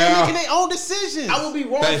 person. Yeah. They making their own decisions. I would be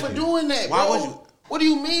wrong Thank for you. doing that. Why bro. would you? What do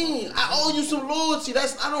you mean? I owe you some loyalty.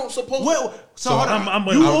 I don't suppose. Well, so hold on.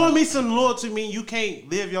 You owe me some loyalty mean you can't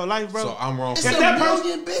live your life, bro? So I'm wrong. It's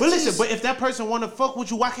bitches. But listen, but if that person want to fuck with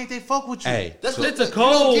you, why can't they fuck with you? Hey, that's it's a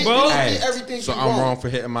code, bro. Hey, everything so I'm wrong for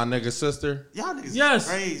hitting my nigga sister? Y'all niggas is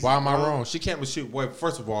crazy. Why am I wrong? She can't shoot. Well,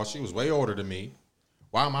 first of all, she was way older than me.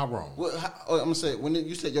 Why am I wrong? I'm gonna say when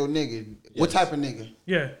you said yo nigga, what type of nigga?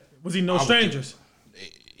 Yeah, was he no strangers?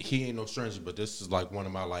 He ain't no stranger, but this is like one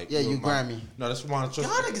of my like. Yeah, you grimy. No, that's one of y'all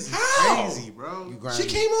niggas is crazy, bro. You grimy. She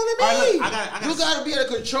came on to me. You gotta be able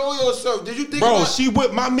to control yourself. Did you think? Bro, she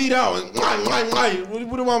whipped my meat out and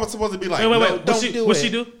what am I supposed to be like? Wait. What she do? Once you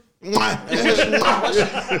do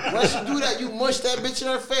that, you mush that bitch in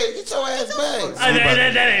her face. Get your ass back.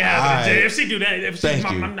 That ain't happening. If she do that,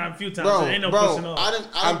 I'm not a few times. Bro, ain't no pushing off.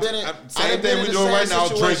 I've been in. Same thing we doing right now.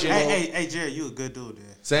 Drinking. Hey, Jerry, you a good dude, man.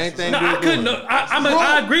 Same thing. No, I couldn't.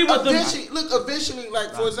 I agree with them. Eventually,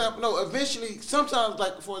 like for example, sometimes,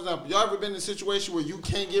 like for example, y'all ever been in a situation where you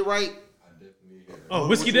can't get right? Oh,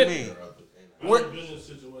 whiskey dip.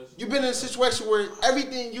 You've been in a situation where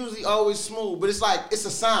everything usually always smooth, but it's like it's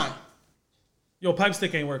a sign. Yo, pipe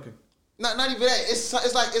stick ain't working. Not even that. It's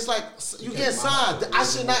like you get signs. I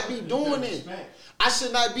should not be doing it. I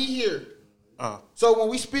should not be here. So when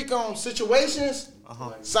we speak on situations,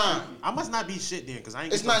 sign. I must not be shit then, because I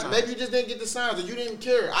ain't. It's not. Maybe you just didn't get the signs, or you didn't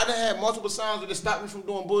care. I done had multiple signs that stopped me from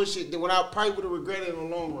doing bullshit that when I probably would have regretted in the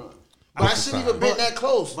long run. But I shouldn't even been that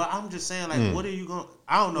close. But I'm just saying, like, what are you going?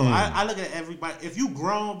 I don't know. I look at everybody. If you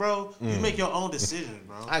grown, bro, you make your own decisions,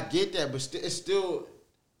 bro. I get that, but it's still.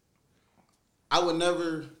 I would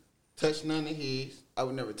never touch none of his. I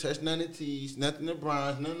would never touch none of T's, nothing of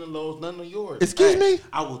Brian's, none of Lowe's, none of yours. Excuse me?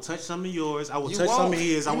 I will touch some of yours. I will touch some of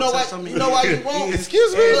his. I will touch some of his. You know why you won't?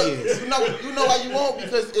 Excuse me? You know why you won't?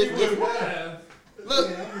 Because if look,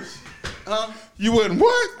 you wouldn't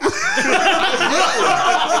what? I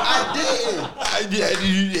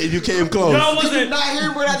didn't. You came close. Did you not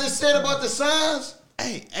hear what I just said about the signs?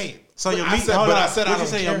 Hey. So your meat, I said what you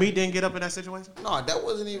say? Your meat didn't get up in that situation? No, that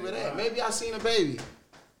wasn't even that. Maybe I seen a baby.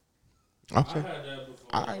 Okay. I had that before.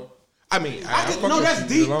 All right. I mean, that's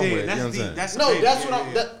deep. Then that's deep. That's that's what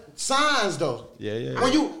I'm. Signs though. Yeah.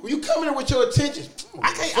 When you come in with your attention,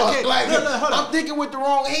 I can't. Like, look, hold I'm thinking with the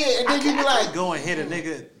wrong head, and then you be like, go and hit a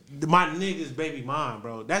nigga. My nigga's baby mom,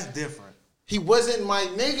 bro. That's different. He wasn't my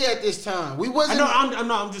nigga at this time. We wasn't.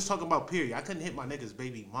 I'm just talking about period. I couldn't hit my nigga's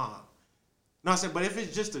baby mom. No, I said, but if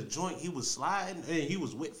it's just a joint, he was sliding and he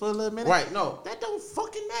was with for a little minute. Right? No, that don't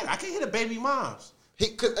fucking matter. I can't hit a baby mom's. Or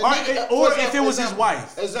if it was his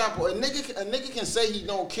wife. Example: a nigga can say he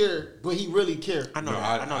don't care, but he really care. I know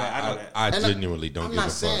that. I genuinely don't give a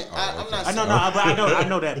fuck. I'm not saying. I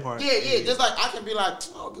know that part. Yeah. Just like I can be like, I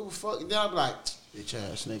don't give a fuck. And then I'll be like, bitch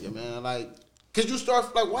ass nigga, man. Like, cause you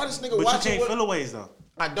start like, why this nigga watching? But you can't feel aways though.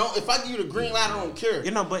 I don't. If I give you the green light, I don't care. You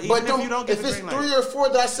know, but even if you don't get the green light, if it's 3 or 4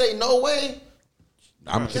 that I say no way.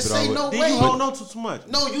 I'm gonna just say no way. Then you hold on to too much.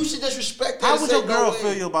 No, you should just respect that. How would your girl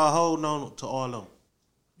feel about holding on to all of them?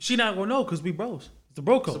 She not gonna know because we bros. It's the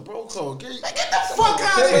bro code. It's the bro code. Get the fuck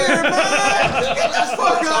out of here, man. Get the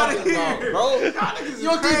fuck out of here, bro. You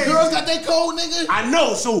don't think girls got their code, nigga? I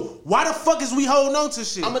know. So why the fuck is we holding on to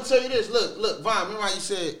shit? I'm gonna tell you this. Look, Vaughn. Remember how you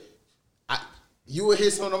said you would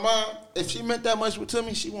hit on the mom? If she meant that much to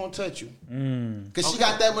me, she won't touch you. Cause she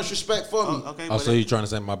got that much respect for me. Okay. Oh, so you trying to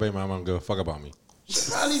say my baby mama don't give a fuck about me? She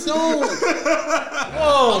probably don't.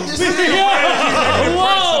 Whoa!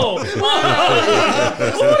 Whoa!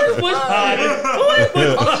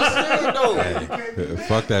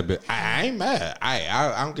 Fuck that bitch. I ain't mad.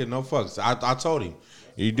 I don't get no fucks. I told him.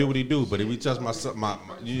 He do what he do, but if he touch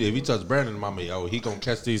if he touch Brandon, mommy, he gonna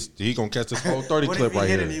catch this whole 30 clip right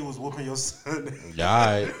here. He was whooping your son. Yeah, all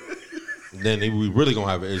right. Then we really gonna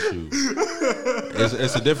have an issue.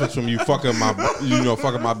 It's a difference from you fucking my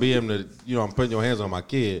BM to I'm putting your hands on my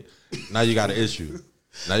kid. Now you got an issue.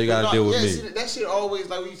 Now you got to deal with me. See, that shit always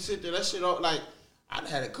like when you sit there. That shit like I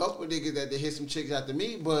had a couple of niggas that they hit some chicks after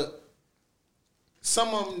me, but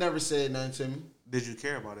some of them never said nothing to me. Did you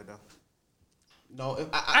care about it though? No,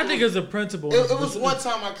 I think it's a principle. It was one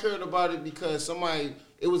time I cared about it because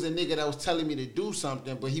it was a nigga that was telling me to do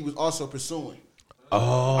something, but he was also pursuing.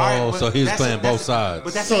 Oh, right, so he was playing both sides.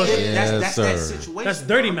 But that's that situation. That's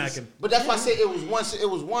dirty macking. But that's why I said it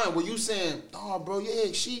was one where you saying, oh, bro, yeah,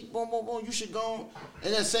 boom, you should go.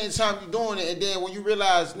 And at the same time you doing it, and then when you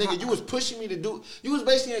realize, nigga, you was pushing me to do, you was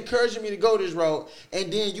basically encouraging me to go this road, and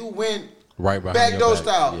then you went right behind backdoor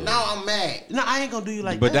style. Yeah. Now I'm mad. No, I ain't gonna do you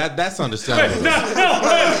like that. But that's understandable.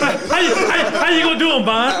 How you gonna do him,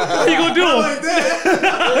 Bond? How you gonna do him?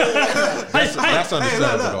 That's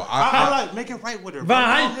understandable though. I like make it right with her.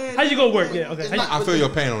 Vaughn, how you gonna work? Yeah, okay. I feel your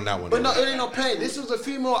pain on that one. But no, it ain't no pain. This was a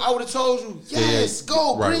female. I would have told you, yes,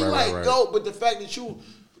 go, green light, go. But the fact that you,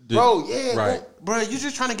 bro, bro, you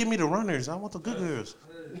just trying to give me the runners. I want the good girls.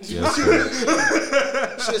 Yes,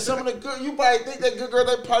 shit, some of the good, you probably think that good girl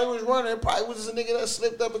that probably was running, probably was just a nigga that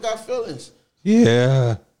slipped up and got feelings.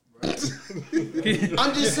 Yeah.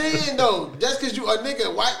 I'm just saying though, that's because you a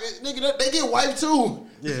nigga, nigga, they get wiped too.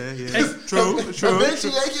 Yeah. True.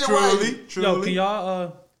 Eventually they get wiped.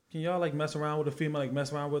 Yo, can y'all like mess around with a female, like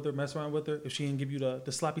mess around with her if she didn't give you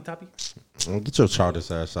the sloppy toppy? Get your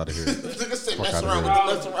childish ass out of here. Nigga say mess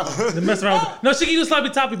around. The mess around. No, she give you the sloppy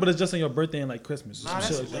toppy, but it's just on your birthday and like Christmas.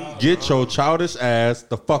 Get your childish ass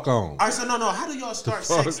the fuck on. All right, so no. How do y'all start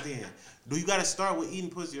sex then? Do you gotta start with eating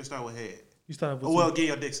pussy or start with head? You start with. Well, get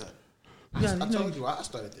your dick sucked. I told you I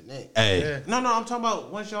started the neck. Hey. Yeah. No, I'm talking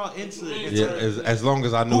about once y'all into it. Yeah, as long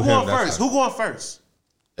as I knew Who him. going first? Who going first?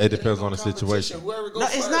 It depends on the situation. Whoever goes No,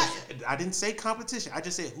 first. it's not. I didn't say competition. I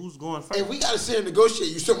just said who's going first. Hey, we gotta sit and negotiate.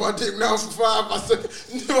 You suck my dick now for 5. I suck.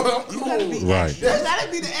 No, I'm cool. Right. That'd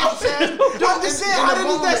be the answer. I'm just saying, how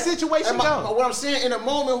did that situation go? What I'm saying, in a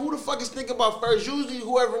moment, who the fuck is thinking about first? Usually,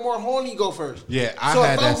 whoever more horny go first. Yeah, I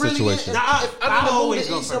had that situation. I always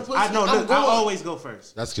go first. I always go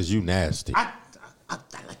first. That's because you nasty. I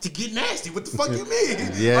like to get nasty. What the fuck you mean?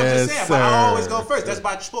 Yes, I'm just saying, sir. but I always go first. That's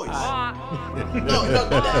by choice. No,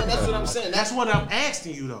 that's what I'm saying. That's what I'm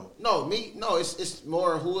asking you though. No, it's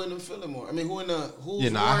more who in the feeling more. I mean,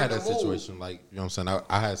 who's I had that situation. Like, you know what I'm saying?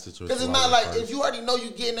 I had situations. Because it's not like if you already know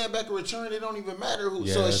you getting that back in return, it don't even matter who.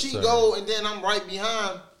 Yes, so if she go and then I'm right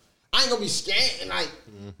behind, I ain't gonna be scared. Like,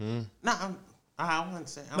 I wouldn't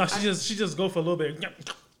say. No, she just go for a little bit.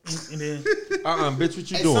 And then, bitch, what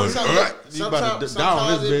you doing? You about to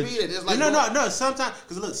down this bitch? Like no. Sometimes,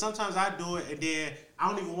 because look, sometimes I do it and then I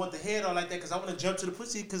don't even want the head on like that because I want to jump to the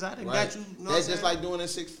pussy because I didn't got you. That's just like doing it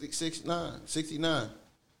 69.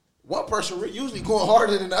 One person usually going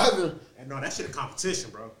harder than the other. And no, that shit a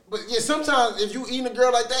competition, bro. But yeah, sometimes if you eating a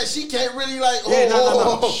girl like that, she can't really like.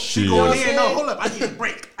 She going in. No, hold up, I need a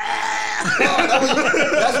break.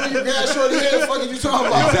 That's when you grab shorty head. Fuck you talking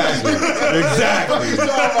about? Exactly. You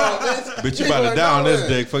talking about, bitch, you about to down this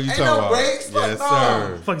dick. Fuck you talking about? Breaks, yes,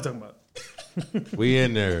 sir. fuck you talking about? We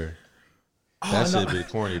in there. That shit be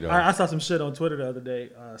corny though. I saw some shit on Twitter the other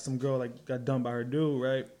day. Some girl like got dumped by her dude,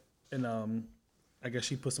 right? And I guess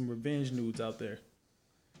she put some revenge nudes out there.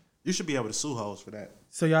 You should be able to sue hoes for that.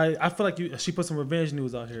 So yeah, I feel like she put some revenge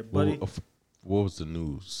nudes out here. Buddy, what was the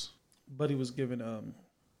news? Buddy was giving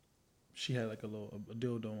she had like a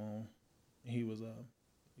dildo on. And he was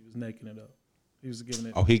necking it up. He was giving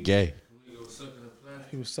it. Oh, he gay.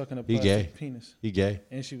 He was sucking a plastic penis. He gay.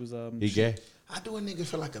 And she was he gay. I do a nigga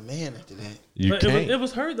feel like a man after that. You can't. It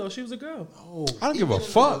was her though. She was a girl. Oh, I don't give a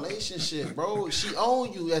fuck. Relationship, bro. She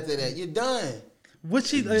owned you after that. You're done. What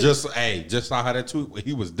she just saw how that tweet.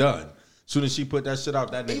 He was done. Soon as she put that shit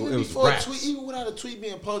out, that nigga even it was before raps. tweet, even without a tweet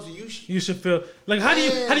being posted, you should feel like how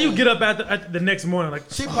do you get up at the next morning like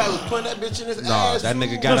she probably was putting that bitch in his ass. Nah, that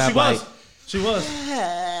nigga got out like she was.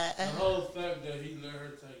 The whole fact that he let her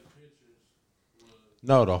take pictures.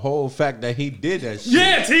 No, the whole fact that he did that shit.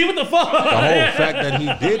 Yeah, T, what the fuck? The whole fact that he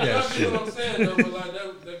did that shit. You know what I'm saying though, but like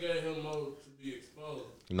that gave him more to be exposed.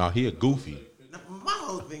 No, he a goofy. My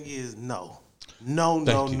whole thing is no.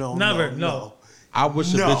 Never. I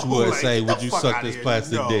wish a bitch would say, "Would you suck this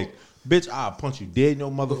plastic dick?" Bitch, I'll punch you dead in your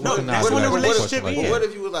motherfucking that's when the relationship But what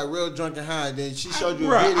if you was like real drunk and high, and then she showed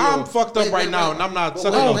you a video? I'm fucked up right now, and I'm not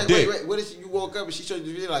sucking no dick. Wait. What if you woke up and she showed you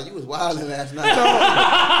the video like you was wilding last night?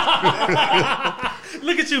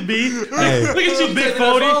 Look at you, B. Hey. Look at you, Big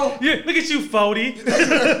 40. Yeah, look at you, 40.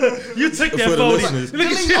 You took that 40. Look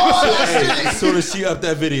at you. As soon as she up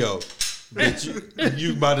that video. Bitch,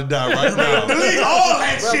 you about to die right now. Delete all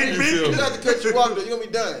that shit, bitch. You got to cut you off, though. You're going to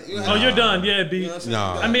be done. You're done. Yeah, B.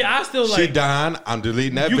 No. I mean, I still like... She dying. I'm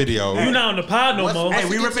deleting that video. You not on the pod no more. Hey,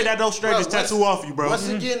 we ripping that those strangers tattoo off you, bro. Once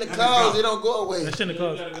you get in the clouds, it don't go away. That shit in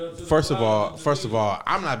the clouds. First of all,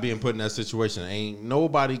 I'm not being put in that situation. Ain't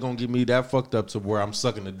nobody gonna get me that fucked up to where I'm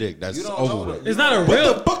sucking a dick. That's over with. It's not a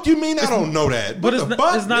real... What the fuck you mean I don't know that? But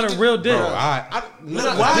it's not a real dick. Bro,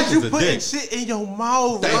 why you putting shit in your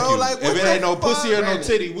mouth, Thank bro? you. Like, if it ain't no pussy or no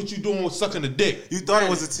titty, what you doing with sucking a dick? You thought it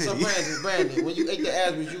was a titty. So Brandon, when you ate the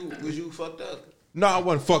ass, was you fucked up? No, I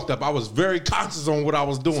wasn't fucked up. I was very conscious on what I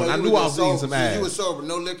was doing. I knew I was eating some ass. You was sober,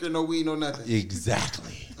 no liquor, no weed, no nothing.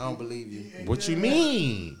 Exactly. I don't believe you. What you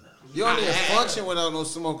mean? You don't even function without no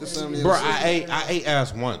smoke or something. Bro, I ate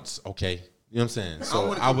ass once. Okay, you know what I'm saying.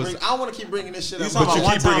 So I want to keep bringing this shit up. But you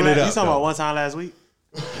keep bringing it up. You talking about one time last week?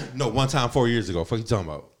 No, one time 4 years ago. Fuck you talking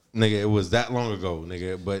about? Nigga, it was that long ago,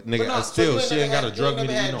 nigga. But nigga, no, still, she ain't got to drug me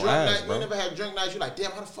to eat no ass, bro. You never had drunk nights. You like,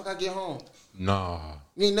 damn, how the fuck I get home? Nah.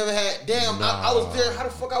 You ain't never had, damn, I was there. How the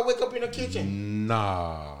fuck I wake up in the kitchen?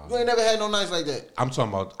 Nah. You ain't never had no nights like that. I'm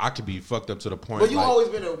talking about I could be fucked up to the point. But you like, always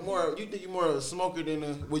been you think you more of a smoker than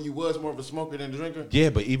you was more of a smoker than a drinker? Yeah,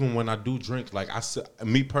 but even when I do drink, like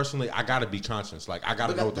me personally, I gotta be conscious. Like I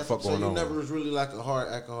gotta know what the fuck going on. So you never was really like a hard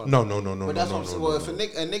alcoholic? No. But that's what I'm saying. Well, if a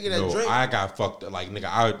nigga that drink, I got fucked up. Like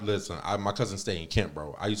nigga, my cousin stayed in Kent,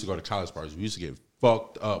 bro. I used to go to college parties. We used to get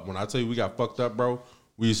fucked up. When I tell you we got fucked up, bro,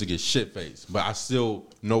 we used to get shit faced. But I still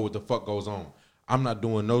know what the fuck goes on. I'm not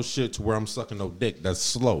doing no shit to where I'm sucking no dick. That's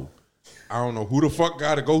slow. I don't know who the fuck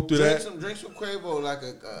got to go through that. Drink some Quavo, like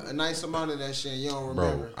a nice amount of that shit. You don't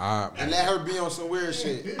remember, bro. And let her be on some weird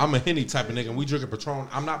shit. I'm a Henny type of nigga. And we drinking Patron.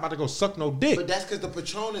 I'm not about to go suck no dick. But that's because the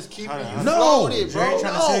Patron is keeping you floated, bro. I ain't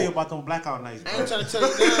trying to tell you about them blackout nights, bro. I ain't trying to tell you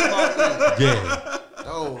nothing about that. Yeah.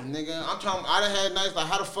 No, nigga, I'm talking. I done had nights like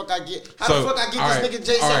how the fuck I get this nigga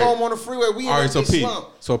Jason home on the freeway? We all right, so Pete. slump.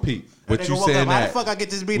 So Pete, what you saying that? How the fuck I get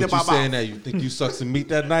this meat in my mouth? What you saying that? You think you sucked some meat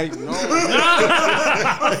that night? No.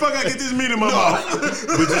 How the fuck I get this meat in my mouth?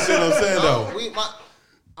 But you see what I'm saying though?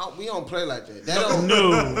 We don't play like that.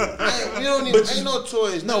 We don't even. Ain't no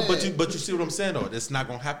choice. No, but you see what I'm saying though. It's not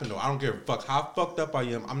gonna happen though. I don't give a fuck how fucked up I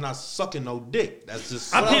am. I'm not sucking no dick. That's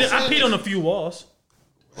just. I peed on a few walls.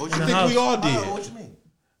 I think we all did. What you mean?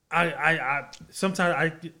 I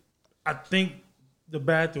sometimes I think the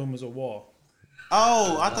bathroom is a wall.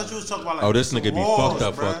 Oh, I thought you was talking about like this nigga be walls,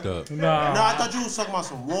 fucked up. No, I thought you was talking about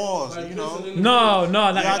some walls, you know. No, I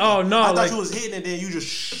thought you was hitting and then you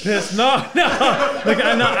just piss. No. Like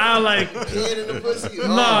I like peeing in the pussy.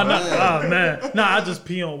 I just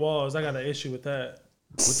pee on walls. I got an issue with that.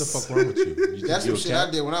 What the fuck wrong with you? That's some shit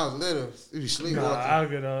I did when I was little. You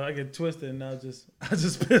sleepwalking. I get twisted and I just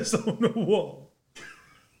piss on the wall.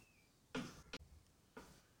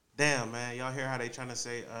 Damn, man. Y'all hear how they trying to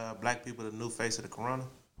say black people the new face of the corona?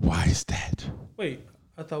 Why is that? Wait,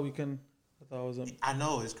 I thought it was I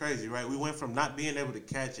know, it's crazy, right? We went from not being able to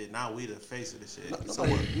catch it, now we the face of the shit.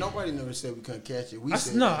 Nobody never said we couldn't catch it. I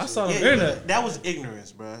saw it on the internet. That was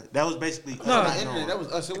ignorance, bro. That was basically internet. That was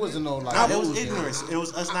us. It wasn't no like. It was ignorance. It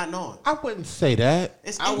was us not knowing. I wouldn't say that.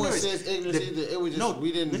 I wouldn't say it's ignorance either. It was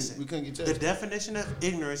just we couldn't get tested. The definition of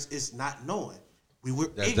ignorance is not knowing. We were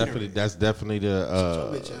That's ignorant. definitely the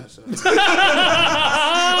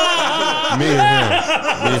me and him.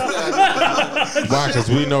 Why? Because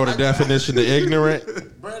we know the definition of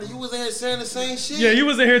ignorant. Brother, you was in here saying the same shit. Yeah, you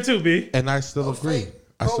was in here too, B. And I still agree.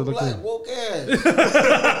 I still agree. Woke ass.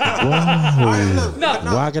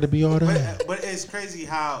 Why I gotta be all that? But it's crazy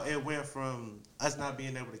how it went from us not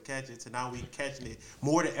being able to catch it to now we catching it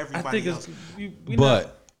more than everybody else.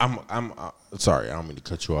 I'm sorry, I don't mean to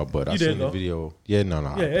cut you off, but I seen the video. Yeah, no,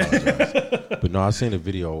 I apologize. But no, I seen the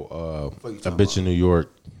video of a bitch in New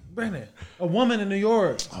York. Brandon, a woman in New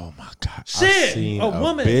York. Oh my God. Shit, I seen a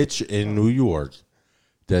woman. bitch in New York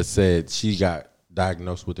that said she got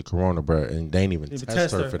diagnosed with the corona, bro, and they ain't even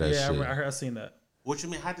test her for that shit. Yeah, I seen that. What you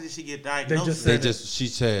mean? How did she get diagnosed? She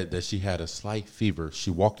said that she had a slight fever. She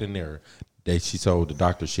walked in there. She told the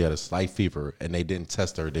doctor she had a slight fever, and they didn't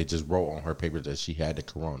test her. They just wrote on her paper that she had the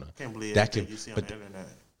corona. Can't believe that you see on the internet.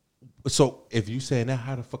 So if you saying that,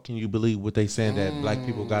 how the fuck can you believe what they saying that black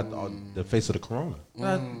people got the face of the corona?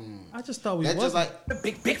 I just thought we was just like the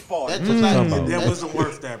big fart. That's just like that wasn't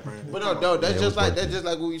worth that, Brandon. But no, that's just like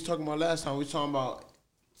what we was talking about last time. We was talking about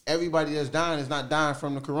everybody that's dying is not dying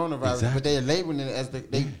from the coronavirus, but they're labeling it as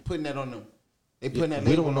they putting that on them. They putting that.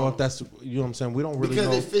 We don't know if that's you know what I'm saying. We don't really because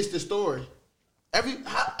know. they fixed the story.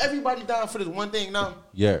 Everybody dying for this one thing now.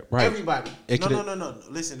 Yeah, right. Everybody. No.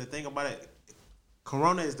 Listen, the thing about it,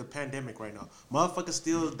 corona is the pandemic right now. Motherfuckers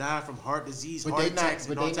still die from heart disease, heart attacks,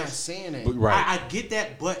 but they not saying it. Right. I get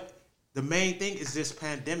that, but the main thing is this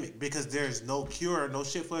pandemic because there's no cure, no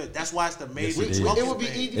shit for it. That's why it's the major. Yes, it would be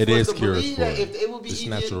easy it for is us to cures believe for that it. if it would be There's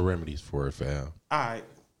easier. natural remedies for it, fam. All right.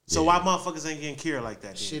 So why motherfuckers ain't getting cured like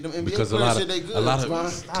that? Shit, them NBA because players said they good. a lot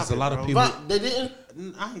of people. But they didn't.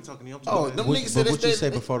 I ain't talking to you. I'm Oh, talking them to niggas said what you say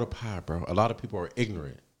before the pod, bro? A lot of people are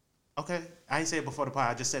ignorant. Okay, I ain't say it before the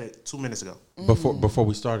pod. I just said it 2 minutes ago. Before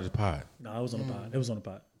we started the pod. No, it was on the pod. It was on the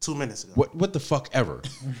pod. 2 minutes ago. What the fuck ever?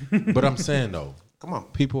 But I'm saying though, come on,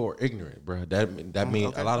 people are ignorant, bro. That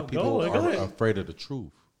means a lot of people are afraid of the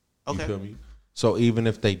truth. You feel me? So even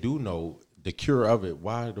if they do know the cure of it,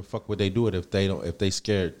 why the fuck would they do it if they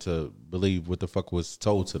scared to believe what the fuck was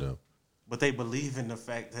told to them? But they believe in the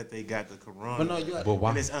fact that they got the corona. But no, but why?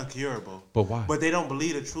 And it's uncurable. But why? But they don't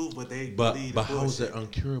believe the truth, but they believe the But how is it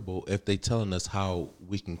bullshit. uncurable if they telling us how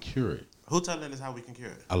we can cure it? Who telling us how we can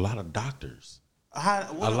cure it? A lot of doctors.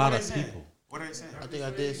 A lot of people. What are they saying? I think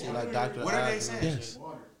I did see like Dr. What are they saying? Yes.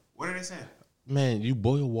 What are they saying? Man, you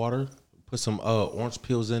boil water, put some orange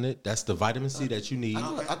peels in it. That's the vitamin C that you need I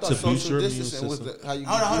thought to boost social your immune distancing was system. how you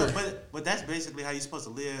Hold get on. But that's basically how you're supposed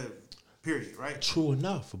to live. Period. Right. True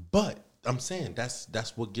enough, but I'm saying that's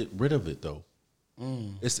what get rid of it though.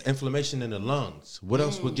 It's inflammation in the lungs. What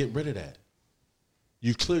else would get rid of that?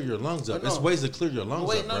 You clear your lungs up. But no. There's ways to clear your lungs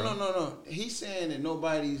Wait, up, no, bro. no. He's saying that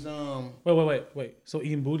nobody's Wait. So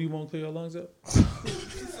eating booty won't clear your lungs up?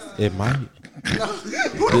 It might.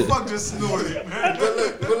 Who the fuck just snorted, man?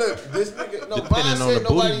 But look, this nigga. No, Depending Vaughn on said the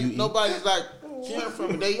booty you eat. nobody's like curing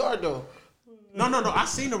from it. They are though. No. I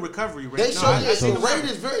seen the recovery rate. They No, show I the seen rate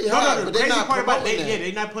is very high, The but they're crazy not part about promoting that.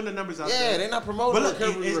 they're not putting the numbers out Yeah, there. they're not promoting But the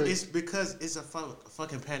look, recovery rate. it's because it's a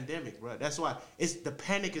fucking pandemic, bro. That's why it's the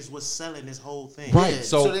panic is what's selling this whole thing. Right. Yeah,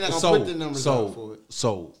 so so they're not gonna put the numbers out for it.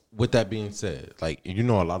 So with that being said, like a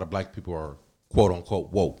lot of black people are quote unquote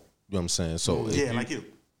woke. You know what I'm saying? So if Yeah, like you.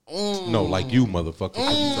 No, like you, motherfucker.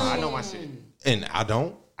 I know my shit. And I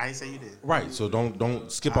don't. I ain't say you did. Right. So don't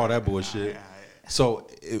skip all that bullshit. So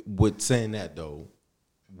with saying that though,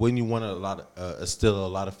 wouldn't you want still a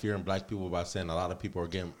lot of fear in black people by saying a lot of people are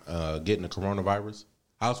getting the coronavirus?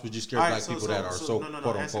 How else would you scare black people that are so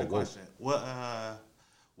quote answer the unquote woke? question.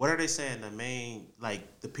 What are they saying? The main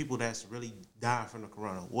the people that's really dying from the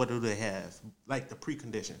corona. What do they have? Like the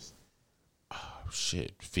preconditions.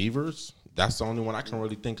 Shit, fevers. That's the only one I can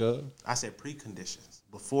really think of. I said preconditions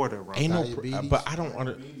before the corona. Ain't Diabetes. but I don't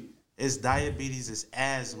under. It's diabetes, it's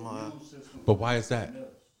asthma. But why is that?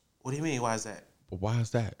 What do you mean? Why is that? But why is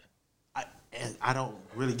that? I don't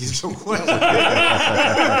really get your question.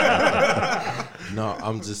 No,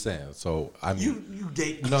 I'm just saying. So I mean, you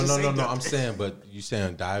date. no. I'm saying, but you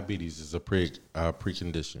saying diabetes is a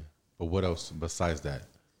precondition. But what else besides that?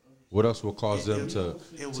 What else will cause them to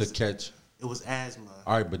catch? It was asthma.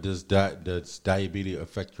 All right, but does diabetes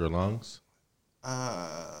affect your lungs?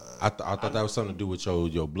 I thought that was something to do with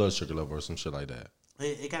your blood sugar level or some shit like that.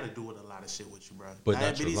 It got to do with a lot of shit with you, bro. But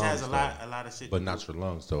diabetes not your lungs, has a lot of shit. But not your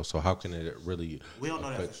lungs though. So how can it really? We don't know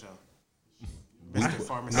that for sure.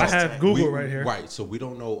 I have Google right here. Right, so we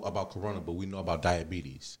don't know about corona, but we know about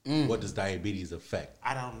diabetes. What does diabetes affect?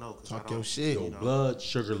 I don't know. Talk your shit. Your blood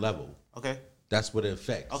sugar level. Okay. That's what it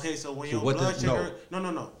affects. Okay, so when So your what blood does- sugar, no.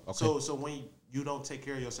 no. Okay. So when you don't take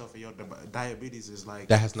care of yourself and your diabetes is like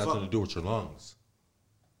That has nothing to do with your lungs.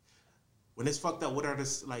 When it's fucked up, what are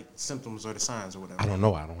the symptoms or the signs or whatever? I don't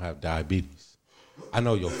know. I don't have diabetes. I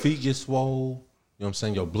know your feet get swole. You know what I'm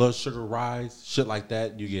saying? Your blood sugar rise, shit like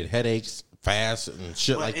that. You get headaches fast and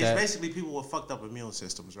shit But like it's that. basically people with fucked up immune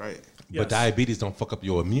systems, right? But diabetes don't fuck up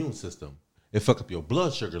your immune system. It fuck up your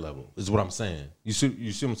blood sugar level. Is what I'm saying. You see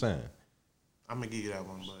what I'm saying? I'm gonna give you that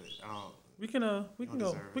one, but I don't. We can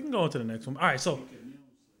deserve go on to the next one. All right, so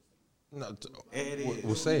No, It is.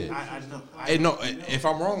 we'll say it. I know. Hey, no, if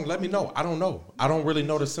I'm wrong, let me know. I don't know. I don't really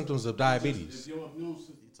know the symptoms of diabetes. You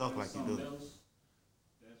talk like you do.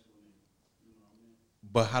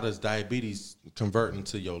 But how does diabetes convert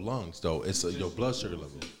into your lungs, though? It's your blood sugar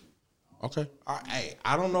level. Okay. Hey,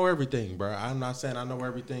 I don't know everything, bro. I'm not saying I know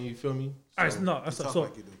everything. You feel me? all right, no, Talk so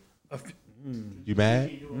like you do. You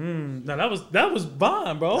mad? no, that was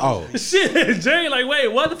Bond, bro. Oh. Shit, Jerry, like, wait,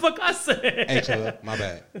 what the fuck I said? Hey, cuz, my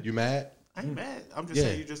bad. You mad? I ain't mad. I'm just Yeah.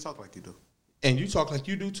 saying you just talk like you do. And you talk like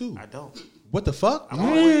you do too. I don't. What the fuck? I'm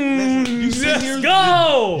always, listen, You sit Let's here,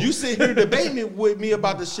 go. You sit here debating with me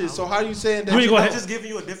about this shit. So how you saying that? You ain't gonna I'm hit- just giving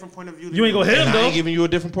you a different point of view. You ain't gonna hit him And I though. ain't giving you a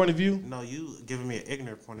different point of view. No, you giving me an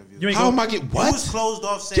ignorant point of view. You ain't How gonna, am I get You what? was closed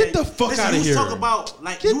off saying. Get the fuck listen, outta you was here. Talking about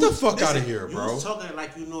like Get you the was- fuck outta listen, here, You bro. was talking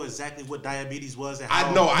like you know exactly what diabetes was. And I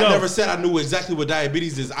how, know. I Yo. never said I knew exactly what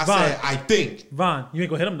diabetes is. I Vaughn. said I think. Vaughn, you ain't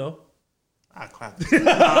gonna hit him though. I clap.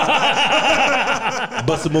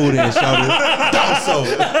 Bust a mood in, shout it.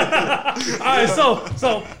 All right,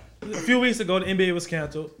 so a few weeks ago the NBA was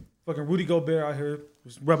canceled. Fucking Rudy Gobert out here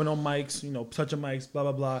was rubbing on mics, you know, touching mics, blah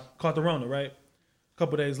blah blah. Caught the Rona, right? A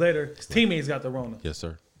couple days later, his teammates got the Rona. Yes,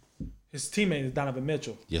 sir. His teammate is Donovan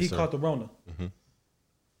Mitchell. Yes, he sir. caught the Rona.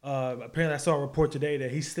 Apparently, I saw a report today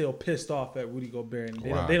that he's still pissed off at Rudy Gobert, and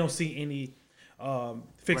Wow. they don't see any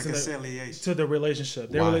fixing Reconciliation. to the relationship.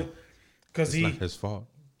 They Why? really because It's not his fault.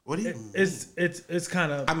 What do you mean? it's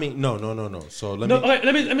kind of. I mean, no. So let No, me. okay,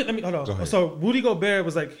 let me hold on. Go ahead. So Rudy Gobert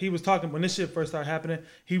was like, he was talking when this shit first started happening.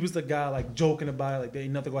 He was the guy like joking about it, like there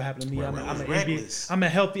ain't nothing gonna happen to me. I'm an Reckless. NBA, I'm a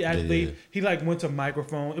healthy athlete. yeah. He like went to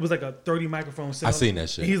microphone. It was like a 30 microphone. I seen that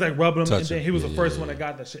shit. He's like rubbing them, and Touching. then he was Yeah, the first yeah, one yeah. that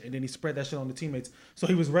got that shit, and then he spread that shit on the teammates. So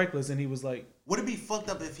he was reckless, and he was like, Would it be fucked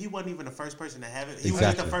up if he wasn't even the first person to have it? He was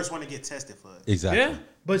just Exactly. the first one to get tested for it. Exactly. yeah.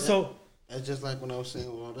 But so That's just like when I was saying,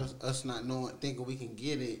 well, that's us not knowing, thinking we can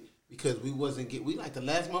get it because we we like the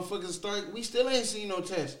last motherfuckers start. We still ain't seen no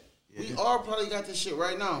test. Yeah. We all probably got this shit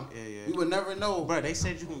right now. Yeah. We would never know. Bro, they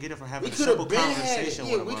said you can get it for having a simple conversation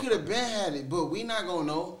with we could have been had it, but we not gonna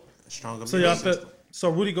know. Stronger. So y'all feel so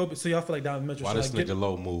y'all feel like Donovan Mitchell should this nigga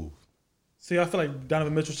low move? So y'all feel like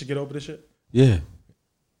Donovan Mitchell should get over this shit? Yeah.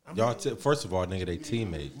 Y'all, first of all, nigga, they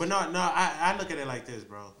teammates. But no, I look at it like this,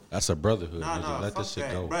 bro. That's a brotherhood. No, let this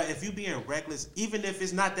shit go. Bro, if you being reckless, even if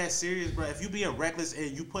it's not that serious, bro, if you being reckless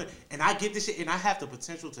and I get this shit and I have the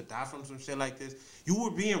potential to die from some shit like this, you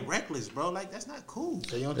were being reckless, bro. Like, that's not cool.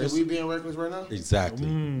 So you don't think we being reckless right now? Exactly. I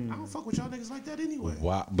don't fuck with y'all niggas like that anyway.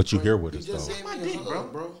 Why? But you here with us, though. My dick,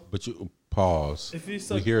 bro. But you, pause.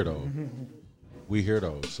 We here, though. We here,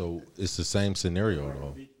 though. So it's the same scenario,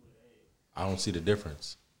 though. I don't see the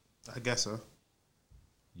difference. I guess so.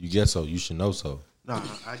 You guess so. You should know so. Nah,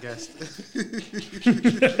 I guess.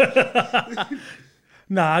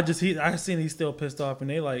 Nah, I seen he's still pissed off, and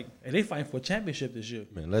they fighting for a championship this year.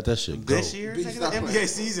 Man, let that shit go. This year, NBA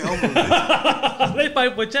season over. They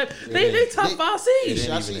fight for a champ. They top 5 seeds.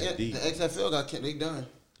 The XFL they done.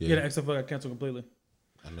 Yeah, the XFL got canceled completely.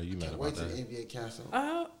 I know you mad about wait that. till the NBA cancel.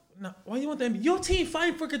 No, why do you want the NBA? Your team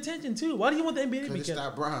fighting for contention too. Why do you want the NBA to be canceled?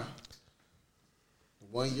 Stop Brian.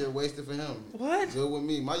 1 year wasted for him. What? Good with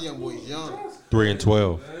me. My young boy's young.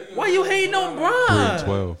 3-12. Why you hating on Brian?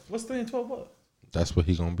 3-12. What's 3-12? What? That's what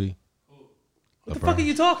he gonna be. What the fuck are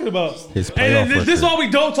you talking about? His playoff record. This is why we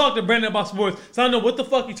don't talk to Brandon about sports. So I don't know what the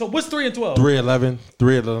fuck you told. What's 3-12? 3-11,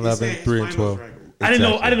 3-11, 3-12. I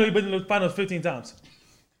didn't know he been in the finals 15 times.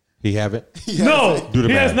 He haven't? No, do the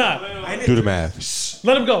he math. has not. Do the math.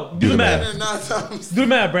 Let him go. Do the math. 9 times. Do the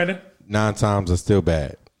math, Brandon. 9 times are still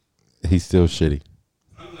bad. He's still shitty.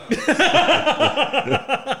 Fuck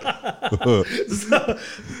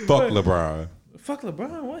LeBron. Fuck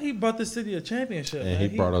LeBron. What? He brought the city a championship. And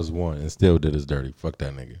he brought us one and still did us dirty. Fuck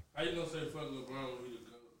that nigga. How you gonna say fuck LeBron when he the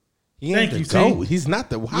GOAT? He ain't the GOAT. He's not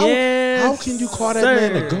the how can you call that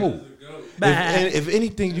man the GOAT? If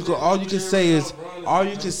anything, all you can say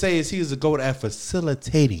is he is a GOAT at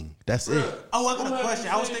facilitating. That's it. Oh, I got a question.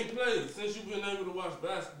 I was thinking, since you've been able to watch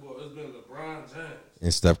basketball, it's been LeBron James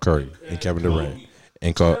and Steph Curry and Kevin Durant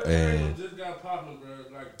and just got popping, bro.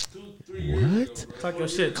 Like 2-3 years ago, bro. Talk your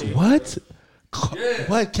shit, G. What? Yeah.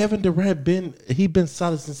 What? Kevin Durant been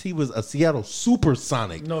solid since he was a Seattle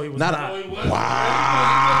Supersonic. No, he was not.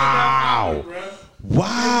 Wow.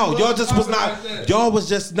 Wow, y'all was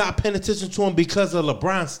just not paying attention to him because of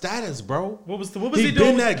LeBron's status, bro. What was he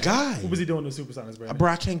doing? Been that guy. What was he doing to Supersonics, bro?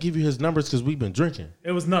 Bro, I can't give you his numbers because we've been drinking.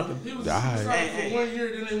 It was nothing. He was for 1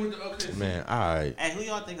 year, then they went to OKC. Man, all right. Hey, who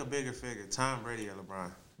y'all think a bigger figure, Tom Brady or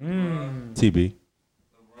LeBron? TB.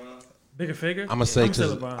 Bigger figure? I'm gonna say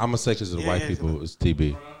because of the white people, it's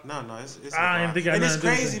TB. No, it's and it's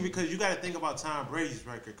crazy because you got to think about Tom Brady's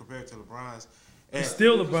record compared to LeBron's. It's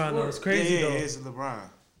still LeBron, though. It's crazy, though. Yeah, it's LeBron.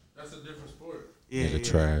 That's a different sport. Yeah, nigga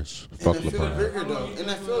trash. Fuck LeBron. Bigger, though.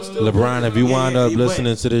 NFL still LeBron, if you wind up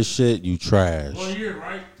listening to this shit, you trash. 1 year,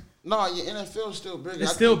 right? No, your NFL still bigger.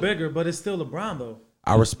 It's still bigger, but it's still LeBron, though.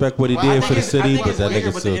 I respect what he did for the city, but that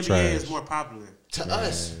nigga still trash. The NBA is more popular to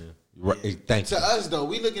us. Right, thank you. To us, though,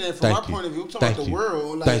 we looking at it from our point of view. We're talking about the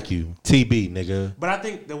world. Like, thank you, TB, nigga. But I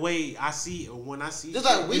think the way I see it, when I see just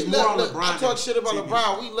like we love LeBron. I talk shit about TB.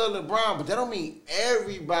 LeBron. We love LeBron, but that don't mean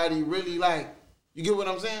everybody really like. You get what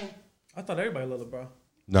I'm saying? I thought everybody loved LeBron.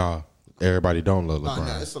 Nah, everybody don't love LeBron.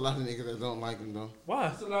 Nah, it's a lot of niggas that don't like him though. Why?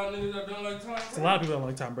 It's a lot of niggas that don't like Tom Brady. It's a lot of people that don't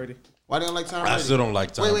like Tom Brady. Why they don't like Tom Brady? I still don't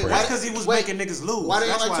like Tom Brady. That's because he was making niggas lose. Why they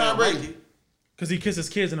don't like Tom Brady? Because he kisses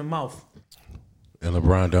kids in the mouth. And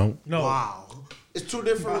LeBron don't? No. Wow. It's two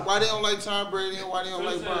different. Why they don't like Tom Brady and why they don't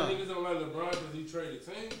like LeBron? Niggas don't like LeBron because he traded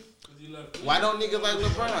teams. Why don't niggas like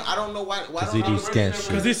LeBron? I don't know why. Because he do scant shit.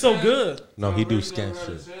 Because he's so good. No, he do scant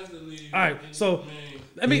shit. All right, so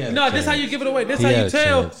I mean, no, this how you give it away. This how you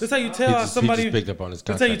tell. This how you tell somebody. He just picked up on his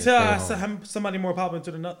This how you tell somebody more popular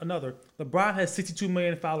than another. LeBron has 62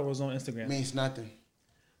 million followers on Instagram. Means nothing.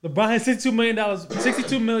 LeBron has $62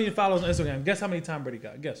 million followers on Instagram. Guess how many Tom Brady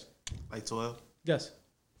got? Guess. Like 12. Guess.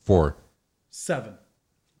 4. 7.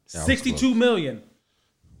 62 million.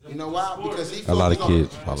 You know why? Because he a lot of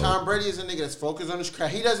kids follow. Tom Brady is a nigga that's focused on his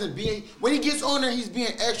craft. He doesn't be when he gets on there. He's being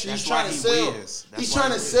extra. He's trying to sell. He's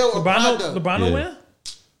trying to sell a product. LeBron win?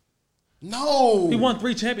 No. He won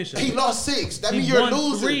 3 championships. He lost 6. That means you're a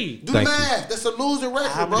loser. 3. Do the math. That's a loser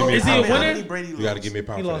record, bro. Is he a winner? You got to give me a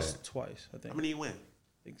pound he for lost that. twice, I think. How many he win?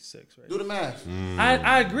 I think 6, right? Do the math.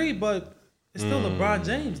 I agree, but It's still LeBron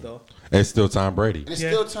James though. It's still Tom Brady. And it's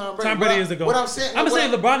still Tom Brady. Tom Brady is the GOAT. What I'm saying, I'm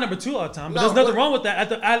saying LeBron number 2 all the time, but there's nothing wrong with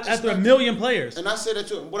that. After a million players, and I said that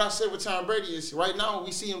too. What I said with Tom Brady is right now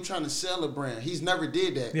we see him trying to sell a brand. He's never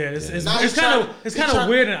did that. Yeah, it's kind of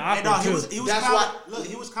weird and awkward too.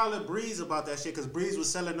 He was calling Breeze about that shit because Breeze was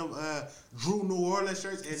selling them Drew New Orleans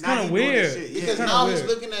shirts. And it's kind of weird because now he's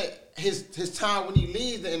looking at his time when he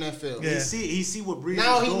leaves the NFL. Yeah. He see what Breeze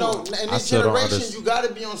now is he doing. know in this generation you got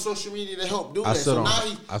to be on social media to help do that. So now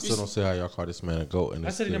I still don't see how y'all call this man a GOAT. I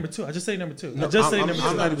said he number 2. I just say number 2. No,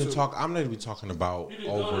 I'm not even talking about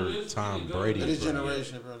over Tom Brady. This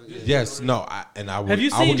generation, bro. Yes, no, I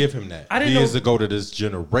will give him that. He is the GOAT of this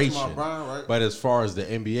generation. But as far as the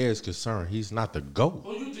NBA is concerned, he's not the GOAT.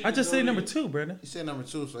 I just say number 2, Brandon. He said number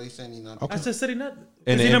 2, so he's saying he's not. I just said he not.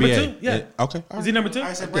 Is he number 2? Yeah. Okay. Is he number 2?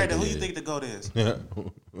 I said, Brandon, who you think the GOAT is?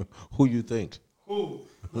 Who you think? Who?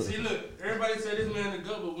 See, look, everybody said this man the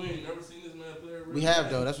GOAT, but we ain't never seen this man play. We have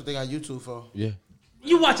though. That's what they got YouTube for. Yeah.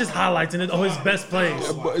 You watch his highlights and his best plays.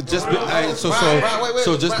 Just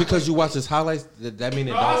because you watch his highlights, that mean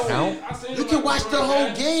it don't count? You can watch the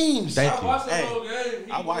whole games. Thank you.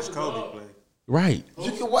 I watched Kobe play. Right.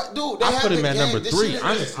 You can watch, dude. I put him at number 3.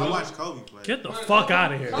 Honestly, I watched Kobe play. Get the fuck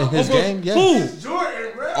out of here. In his game, yeah. Who?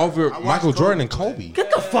 Jordan, bro. Over Michael Jordan and Kobe.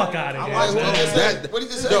 Get the fuck out of here. What did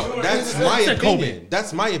you say? That's my opinion.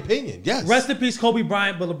 That's my opinion. Yes. Rest in peace, Kobe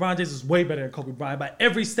Bryant, but LeBron James is way better than Kobe Bryant by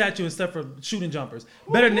every statue except for shooting jumpers.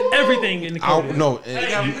 Better than everything in the Kobe. No,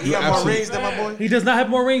 You got more rings than my boy? He does not have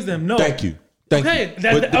more rings than him. No. Thank you. Okay,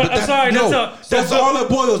 I'm sorry. That's all it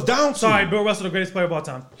boils down to. Sorry, Bill Russell, the greatest player of all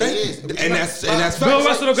time. And that's Bill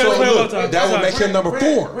Russell, the greatest player of all time. That would make him number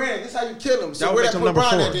 4. Brand, this is how you kill him. So That would make him number 4.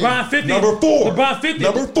 LeBron 50. Number 4. LeBron 50.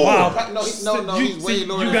 Number 4. Wow. No, he's way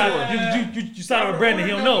lower You than 4. You started with Brandon.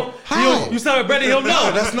 He don't know. How? You started with Brandon. He don't know.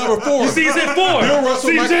 No, that's number 4. You see, he said 4. Bill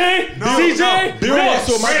Russell, CJ. Bill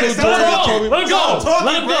Russell, Michael Jordan, Kobe. Let him go.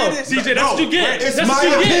 Let him go. CJ, that's what you get. It's my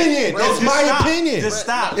opinion. It's my opinion. Just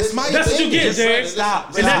stop. It's my opinion. That's what you get, Jared.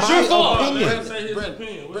 Stop. And that's your fault.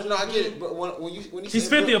 Brent, no, I get it. But when you He's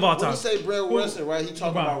 50 of all time. When you say Brent Wilson, right? He talking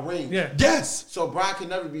about rings. Yeah. Yes. So Brian can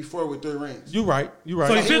never be 4 with 3 rings. You right. So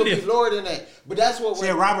He would be lower than that. But that's what See,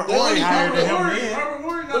 Robert Horry higher than him. Robert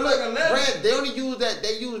Horry But got like look, 11. Brad, they only use that.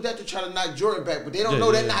 They use that to try to knock Jordan back, but they don't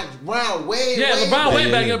know that knocked Brown way. Yeah, way LeBron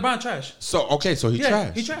way back. Yeah. LeBron trash. So he Yeah,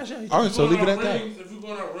 trash. he trash. Yeah, All right, so leave it at that. If you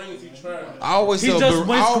going out rings, he trash. I always He said just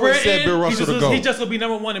Bill Russell to go. He just will be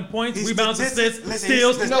number 1 in points, He's rebounds, statistics- assists, listen,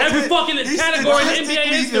 steals, he's every fucking he's category in NBA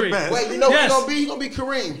statistically history. the best. Wait, you know Yes. what he gonna be? He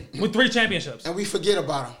gonna be Kareem, With 3 championships. and we forget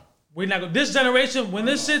about him. We're not gonna. This generation, when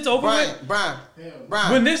this shit's over with, Brian.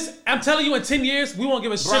 when this, I'm telling you, in 10 years, we won't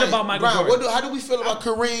give a shit about Michael Jordan. How do we feel about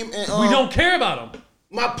Kareem? And We don't care about him.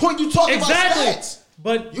 My point, you talking Exactly. about stats.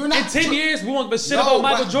 But You're in not 10 tr- years, we won't give a shit No, about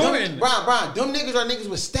Michael Brian, Jordan. Brian, them niggas are niggas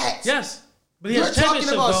with stats. Yes. But he You're has talking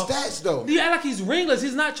championships, about though. stats, though. You act like he's ringless.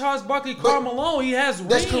 He's not Charles Barkley, Karl Malone. He has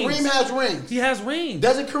Does rings. Kareem has rings? He has rings.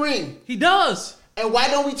 Doesn't Kareem? He does. And why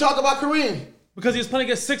don't we talk about Kareem? Because he was playing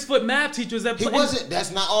against 6-foot math teachers that He wasn't.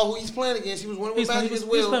 That's not all who he's playing against. He was winning with Magic as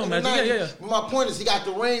well. He's playing with in the Magic, yeah. 90s. But my point is, he got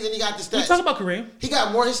the rings and he got the stats. You talk about Kareem. He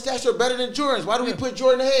got more. His stats are better than Jordan's. Why do we put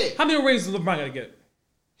Jordan ahead? How many rings does LeBron got to get?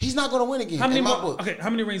 He's not going to win again. How many in my more? book. Okay, how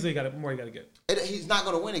many rings do you got? More you got to get? He's not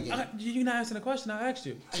going to win again. You're not answering the question I asked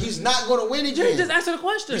you. He's not going to win again. You just answered the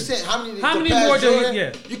question. You said how many? How to many pass more Jordan? do you?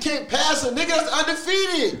 Yeah. You can't pass a nigga that's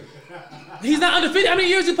undefeated. He's not undefeated. How many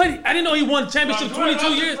years he played? I didn't know he won championship 22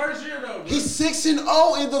 years. First year though. He's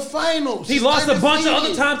 6-0 in the finals. He He's lost a bunch of other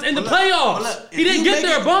undefeated. times in the playoffs. He didn't get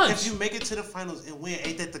there a bunch. If you make it to the finals and win,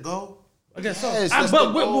 ain't that the goal? I guess so. Yes, But that's the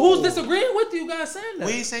goal. who's disagreeing with you guys saying that?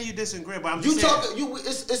 We ain't saying you disagree, but I'm You just saying. talk.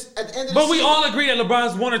 It's at the end of the But we season. all agree that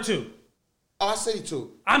LeBron's 1 or 2. Oh, I said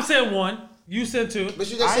 2. I'm saying 1. You said 2. But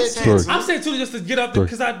you I just ain't said 2. saying I'm saying 2 just to get up there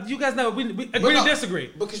because you guys know we agree to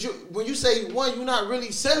disagree. Because when you say 1, you're not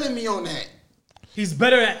really selling me on that. He's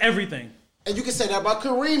better at everything. And you can say that about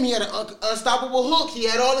Kareem. He had an unstoppable hook. He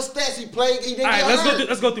had all the stats. He played. He didn't All right, get hurt.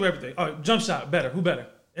 let's go through everything. All right, jump shot better. Who better?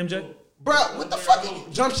 MJ. Bro, what the fuck?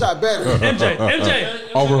 Jump shot better.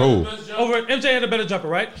 MJ. Over who? Over MJ had a better jumper,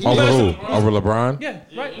 right? Over who? Over LeBron? Yeah,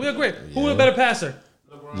 right. We agree. Who a better passer?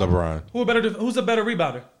 LeBron. Who's a better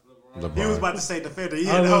rebounder? LeBron. He was about to say defender. He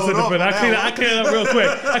I had to was hold gonna say on. defender. I can't real quick.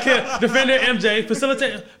 I can't defender MJ,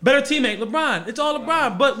 facilitate, better teammate LeBron. It's all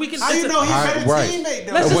LeBron, but we can. How you know he's better Right. teammate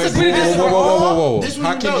though? Let's just Wait, agree to disagree. whoa. This one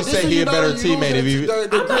How you can know- you this say one he you a know better you teammate if losing you?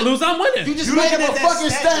 the I'm not losing. I'm winning. You just You made name up a that fucking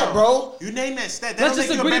stat, stat, bro. You name that stat. That Let's don't just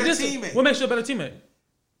make you a agree to better disagree. teammate. What makes you a better teammate?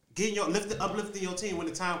 uplifting your team when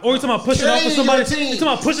the time comes. Or you talking about pushing off for somebody? You talking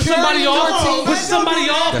about pushing somebody off? Pushing somebody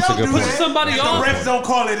off? That's a good point. Pushing somebody off? The refs don't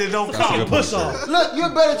call it. It don't count. Push off. Look,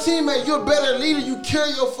 you're a better teammate. You're a better leader. You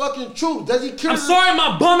carry your fucking troops. Does he carry? I'm sorry,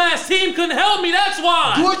 my bum ass team couldn't help me. That's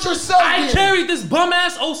why. Do it yourself. I then. carried this bum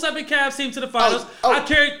ass 07 Cavs team to the finals. I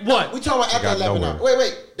carried what? We talking about after 11 now.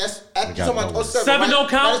 Wait. That's after talking about 07. 7 don't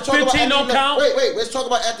count. 15 don't count. Wait. Let's talk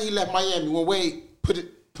about after he left Miami when Wade put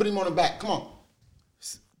him on the back. Come on.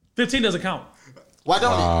 15 doesn't count. Why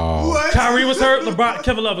don't he? What? Kyrie was hurt.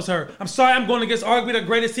 Kevin Love was hurt. I'm sorry. I'm going against arguably the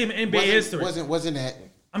greatest team in NBA history. Wasn't that?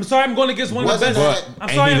 I'm sorry. I'm going against one of the best. I'm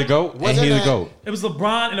Ain't sorry. he the GOAT? Ain't he the GOAT? It was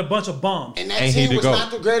LeBron and a bunch of bums. And that Ain't he team the was GOAT?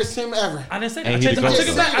 not the greatest team ever. I didn't say that. Ain't he the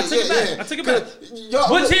GOAT? I take it back.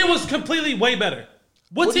 What team was completely way better?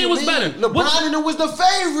 What team was better? LeBron and it was the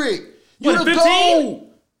favorite. You What, the 15? GOAT.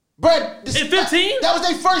 Bruh, In 15? That was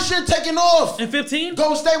their first year taking off. In 15?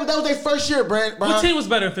 Golden State, that was their first year, Brad. What team was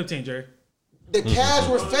better in 15, Jerry? The Cavs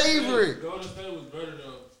were favorite. Golden State was better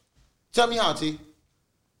though. Tell me how, T.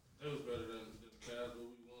 It was better than the Cavs, but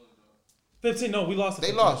we won though. 15, no, we lost.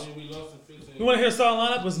 They lost. We lost in 15. You want to hear a starting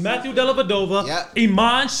lineup? It was Matthew Dellavedova, Yep.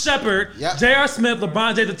 Iman Shepherd, Yep. J.R. Smith,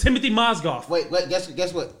 LeBron James, and Timothy Mozgov. Wait,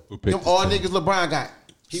 guess what? Who picked Them all this team? niggas LeBron got.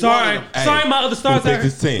 He Sorry, wanted them. sorry, my other stars. Who picked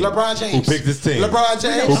this team? LeBron James. Who picked this team? LeBron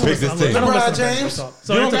James. Who picked this team? LeBron James. So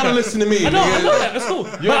You don't it's gotta okay. listen to me, I know nigga. that. That's cool.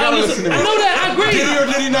 You don't gotta listen to me. I know that. I agree. Did he or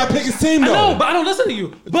did he not pick his team I though? know, but I don't listen to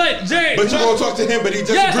you. But Jerry, But you gonna talk to him, but he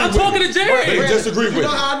just yes, agreed I'm with talking me. to Jerry. But he just agreed You with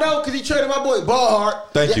know me. how I know? Because he traded my boy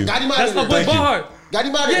Ballhart. Thank you. Got him out That's of my there. boy Barhart. Got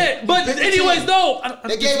him out of there. Yeah, but Picked the anyways, team. no.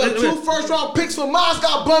 They gave him 2 first-round picks for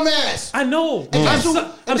Mozgov bum ass. I know. And that's who- I'm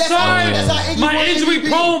and that's sorry. how- that's how Iggy My won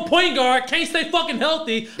injury-prone point guard can't stay fucking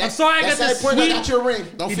healthy. I'm sorry I got That's this that point I sweet. got your ring.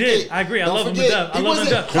 Don't He forget. did. I agree. I Don't love him to forget. death. I He love him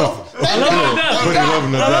to wasn't- death. Thank I love him to God. death. Thank But he God. love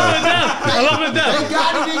him to I love him to death. death. I love him to Thank death.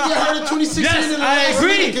 God he didn't get hurt in 2016 Yes, in the I last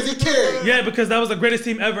agree. because he carried. Yeah, because that was the greatest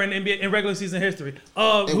team ever in NBA in regular season history.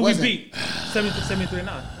 Who we wasn't. beat?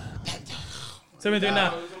 73-9.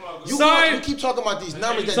 73-9. You Sorry. keep talking about these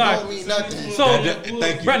numbers that Sorry. don't mean nothing. So,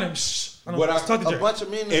 Thank you. Brandon, shh. I don't What know. I- Talk to A Jerry. bunch of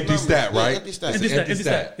meaningless Empty numbers. stat, Yeah, right? empty stat. Empty Empty stat.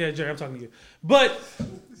 stat. Yeah, Jerry, I'm talking to you. But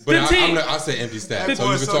But 15. I say empty stat, That so boy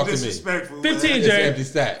you is can so talk to me. disrespectful. 15, It's Jerry. empty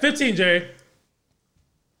stat. 15, Jerry.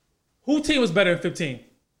 Who team was better in 15?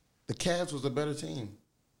 The Cavs was a better team.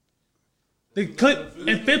 In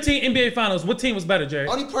 15 NBA Finals, what team was better, Jerry?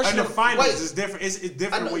 Only person And the finals wait, is different. It's I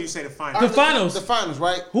different know. when you say the The finals. finals. The finals,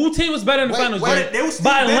 right? Who team was better in the Wait, finals, wait, Jerry? They were still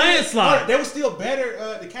By a better. landslide. They were still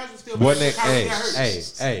better. The Cavs were still better. Wasn't until they? Kyrie got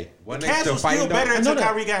hurt. Wasn't The they Cavs still were still fighting better though? until that.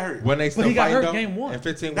 Kyrie got hurt. When they still he got fighting hurt though? game 1. In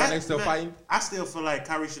 15, That- when they still man, fighting? I still feel like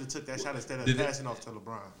Kyrie should have took that shot instead of Did it- passing off to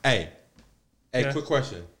LeBron. Hey, Yeah. quick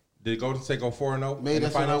question. Did Golden State go 4-0 Maybe in the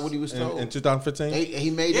that's not finals what he was told. in 2015?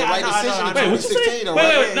 He made Yeah, the right I know, I know, decision I in know. Wait, what you say? 2016, though,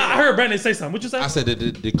 Wait, right? no, I heard Brandon say something. What you say? I said,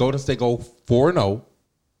 did Golden State go 4-0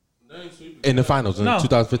 They ain't sweeping. in the finals in No.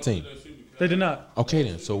 2015? They did not. Okay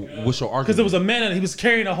then, so what's your argument? Because it was a man and he was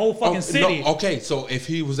carrying a whole fucking city. No, okay, so if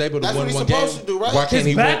he was able to That's win what one he's game, supposed to do, right? why can't His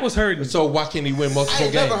he back win? was hurting. So why can't he win I multiple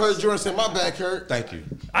ain't games? never heard Jordan say my back hurt. Thank you.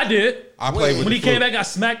 I did. I played with When the he came flu. back, got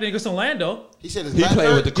smacked against Orlando. He said his He back played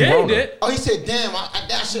hurt. with the Yeah, he corona. did. Oh, he said, damn,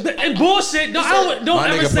 that shit. And bullshit. Don't, said- don't My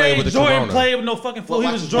ever nigga say played with the Jordan corona. played with no fucking flu. Well,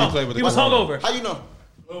 He was he drunk. played with the He was corona. hungover. How you know?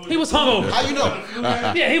 He was hungover. How you know?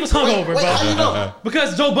 Yeah, he was hungover, Wait, how you bro. know?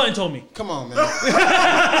 Because Joe Button told me. Come on, man.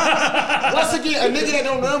 Once again, a nigga that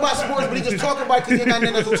don't know about sports, but he just talking about it because he ain't got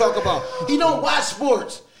nothing else to talk about. He don't watch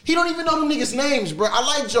sports. He don't even know them niggas' names, bro.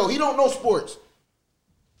 I like Joe. He don't know sports.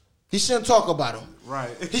 He shouldn't talk about him. Right.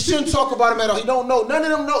 He shouldn't talk about him at all. He don't know. None of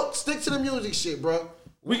them know. Stick to the music shit, bro.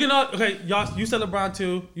 We can all, okay, y'all, you said LeBron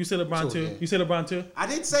 2. You said LeBron 2. yeah. You said LeBron 2. I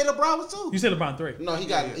didn't say LeBron was too. You said LeBron 3. No, he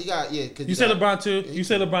got, yeah. Cause You said LeBron 2. You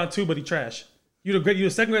said LeBron 2, but he trash. You're the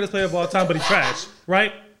second greatest player of all time, but he trash.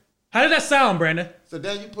 Right? How did that sound, Brandon? So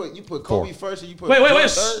then you put Kobe 4. first, and you put Wait. Jordan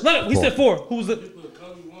third? Let him, he said 4. Who was the?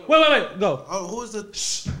 Wait. Go. Oh, who is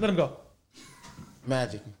the? Let him go.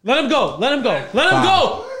 Magic. Let him go. Let him go. Let him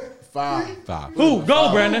go. 5. 5. Who?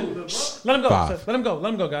 Go, Brandon. Let him go. 5. Let him go.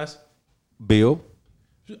 Let him go, guys. Bill.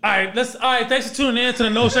 All right, thanks for tuning in to the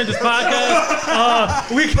No Strangers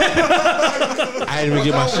podcast. We can I didn't even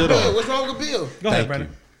get my shit on. What's wrong with Bill? go ahead, Thank Brandon.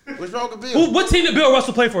 What's wrong with Bill? What team did Bill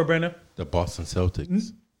Russell play for, Brandon? The Boston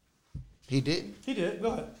Celtics. He didn't. He did.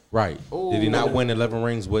 Go ahead. Right. Did he not win 11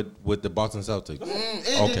 rings with the Boston Celtics?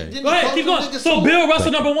 Okay. Go ahead. Keep going. So Bill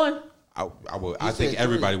Russell number 1. I think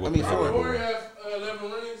everybody would I mean, put him 4. number Warrior 1. have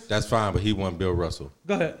 11 rings. That's fine, but he won Bill Russell.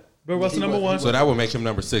 Go ahead. Bill Russell number 1. So that would make him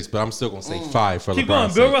number 6, but I'm still gonna say 5 for Keep LeBron's going.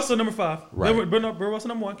 sake. Bill Russell number 5. Right. Bill Russell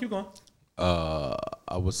number 1. Keep going. I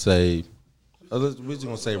would say. We're just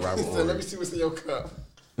gonna say Robert He said, let me Horry. see what's in your cup.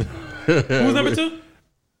 Who's number 2?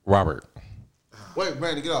 Robert. Wait,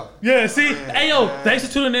 Brandon, get off. Yeah, see? Hey, yo, thanks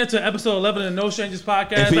for tuning in to episode 11 of the No Strangers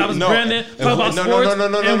podcast. I was Brandon, talking about sports.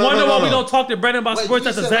 And wonder why we don't talk to Brandon about sports.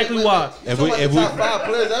 That's exactly why. If we top 5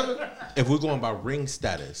 players ever? If we're going by ring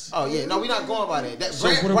status. Oh, yeah. No, we're not going by that. So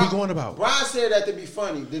what are we going about? Brian said that to be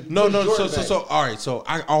funny. No. So, all right. So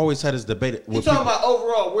I always had this debate with people. You talking about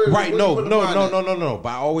overall? Right. No. But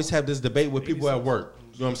I always have this debate with people at work.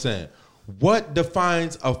 You know what I'm saying? What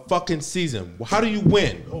defines a fucking season? How do you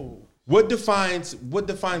win? What defines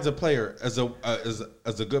a player as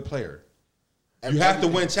a good player? You have to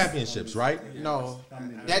win championships, right? No,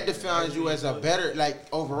 that defines you as a better, like,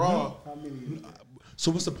 overall.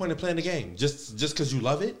 So what's the point of playing the game? Just because you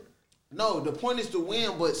love it? No, the point is to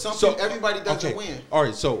win, but everybody doesn't win. All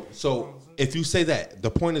right, so if you say that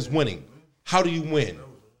the point is winning, how do you win?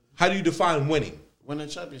 How do you define winning? Win a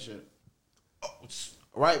championship.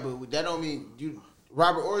 Right, but that don't mean you.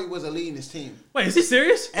 Robert Horry was a leading his team. Wait, is he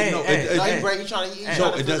serious? He's trying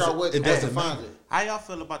to figure out what defines it. How y'all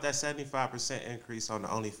feel about that 75% increase on the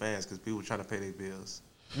OnlyFans because people trying to pay their bills?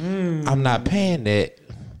 I'm not paying that.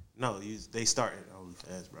 No, they started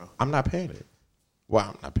OnlyFans, bro. I'm not paying it. Well,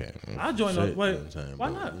 I'm not paying it. I joined up. Wait,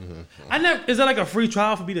 why not? I never. Is that like a free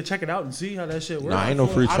trial for me to check it out and see how that shit works? Nah, ain't no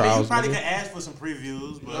free trials. You probably can ask for some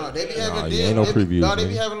previews, but no, they be having ain't no previews. No, they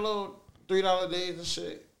be having little $3 days and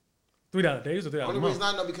shit. $3 days or $3 Only month? reason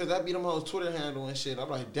I know because that be them hoes Twitter handle and shit. I'm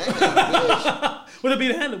like, damn, bitch. What'd be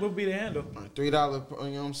the handle? $3, you know what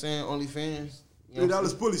I'm saying? OnlyFans.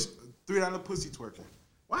 $3 pussy twerking.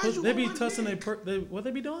 Why is you they be tussing what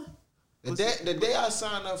they be doing? The day I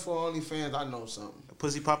signed up for OnlyFans, I know something.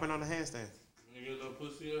 Pussy popping on the handstand. Nigga, no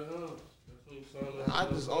pussy at home. I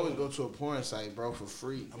just always go to a porn site, bro, for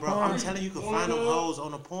free. Bro, I'm telling you, can find them hoes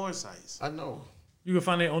on the porn sites. I know. You can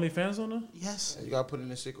find their OnlyFans on there? Yes. You gotta put in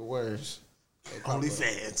the secret words.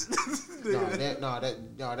 OnlyFans.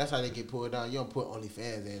 No, that's how they get pulled down. You don't put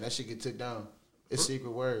OnlyFans in. That shit get took down. It's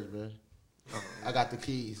secret words, man. I got the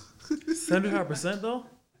keys. 75% though?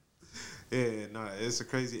 Yeah, no, it's a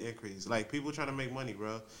crazy increase. Like, people trying to make money,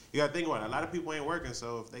 bro. You gotta think about it. A lot of people ain't working,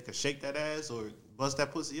 so if they could shake that ass or bust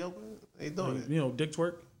that pussy open, they doing it. You know, dick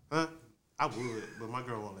twerk? Huh? I would, but my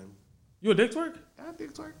girl won't let me. You a dick twerk? I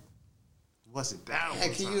dick twerk. Bust it down. Hey,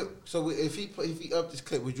 can you? So if he up this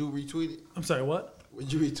clip, would you retweet it? I'm sorry, what?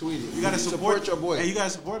 Would you retweet it? You gotta support your boy. Hey, you gotta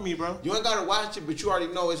support me, bro. You ain't gotta watch it, but you already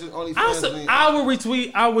know it's only fans. I will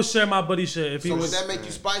retweet. I will share my buddy shit if he was. So would that make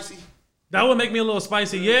you spicy? That would make me a little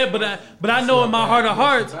spicy, yeah. But I know in my heart of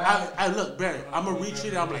hearts. I look, Barry. I'm gonna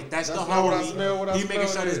retweet it. I'm like, that's the homie. He making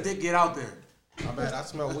sure this dick get out there. My bad. I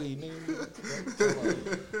smell weed, nigga.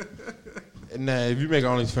 Nah, if you make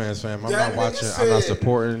OnlyFans, fam, I'm not watching. I'm not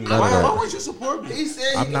supporting. Why would you support me? He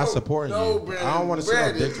said I'm not supporting you. Brandon, I don't want to see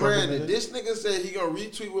no dick Brandon, this nigga said he gonna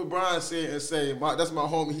retweet what Brian said and say, that's my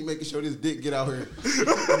homie. He making sure this dick get out here.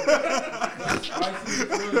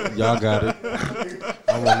 Y'all got it.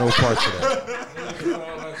 I want no parts of that.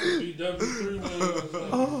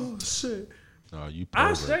 Oh shit. No, you.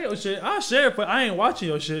 I'll share your shit. I'll share it, but I ain't watching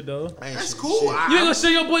your shit though. That's cool. You ain't gonna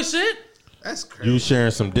share your boy shit? That's crazy. You sharing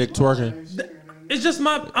some dick twerking? It's just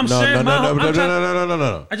my. I'm sharing my.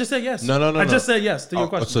 No. I just said yes. No. I just said yes to your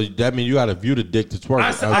question. So that means you got to view the dick to twerk.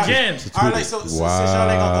 Again. All right, so since y'all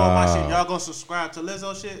ain't gonna go on my shit, y'all gonna subscribe to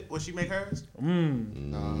Lizzo shit when she make hers?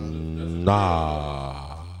 Nah.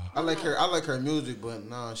 I like her music, but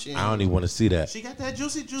nah, she ain't. I don't even want to see that. She got that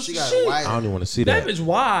juicy. She got it wide. I don't even want to see that. That bitch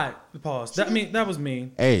wide. Pause. That was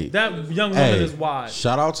mean. Hey, that young woman is wide.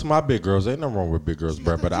 Shout out to my big girls. Ain't nothing wrong with big girls,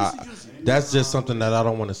 bro. But that's just something that I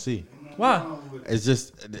don't want to see. Why? It's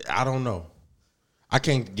just I don't know. I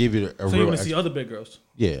can't give you a real. So you want to see other big girls?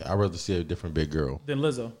 Yeah, I'd rather see a different big girl than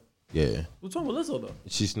Lizzo. Yeah. What's wrong with Lizzo though?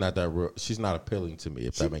 She's not that real. She's not appealing to me.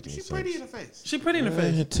 If that makes any sense. She's pretty in the face. She pretty in the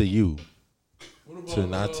face. To you.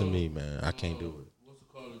 Not to me, man. I can't do it. What's it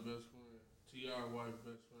called? His best friend? T.R. wife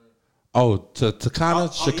best friend. Oh, to Takana.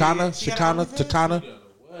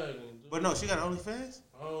 But no, she got OnlyFans?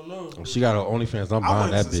 I don't know. She got an OnlyFans. I'm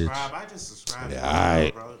buying that bitch. I just subscribed. Yeah, all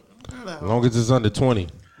right. As long as it's under 20.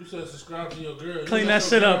 You said subscribe to your girl. Clean that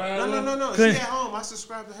shit up. No. She at home. I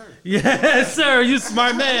subscribe to her. Yes, sir. You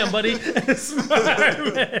smart man, buddy.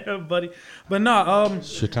 Smart man, buddy. But nah,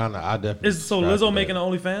 Shakana, I definitely. Is so Lizzo making an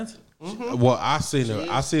OnlyFans? Mm-hmm. Well, I seen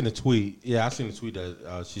the tweet. Yeah, I seen the tweet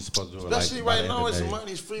that she's supposed to do. Especially right now, it's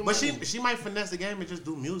money, it's free money. But she might finesse the game and just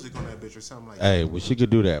do music on that bitch or something like that. Hey, well, she could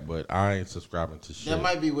do that, but I ain't subscribing to shit. That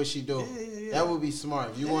might be what she do. Yeah. That would be smart.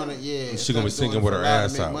 If you want to, she gonna be singing with her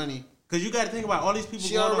ass out. Money. Cause you got to think about all these people.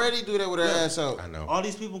 She already do that with her ass out. I know. All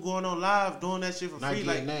these people going on live doing that shit for free.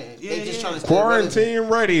 Like, they just trying to stay Quarantine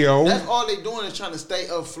radio. That's all they doing is trying to stay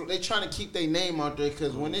up. They trying to keep their name out there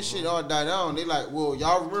because when this shit all die down, they like, well,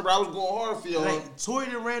 y'all remember I was going hard for y'all. Like, Tory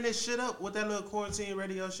done ran this shit up with that little quarantine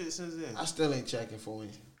radio shit since then. I still ain't checking for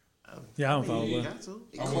him. Yeah, I don't follow You that. got to.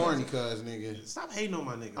 He corny, cuz nigga. Stop hating on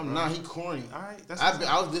my nigga. I'm bro. not. He corny. All right,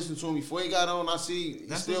 I was listening to him before he got on. I see he's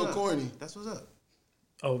that's still what's up. corny. That's what's up.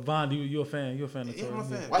 Oh, Von, you a fan? You a fan of Yeah, Tory? I'm a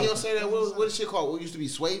fan. Why he don't say that? What is shit called? What used to be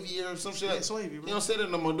Swavey or some shit? Yeah, Swavey, bro. He don't say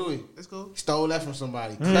that no more, do he? That's cool. He stole that from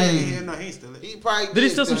somebody. Yeah, Crazy. no, he ain't steal it. He probably Did he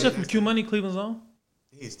steal some steal shit it. from Q Money, Cleveland's own?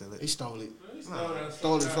 He ain't steal it. He stole it. Stole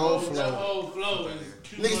Stole his whole That flow. whole flow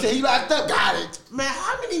is Nigga said he locked up. Got it. Man,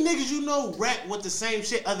 how many niggas you know rap with the same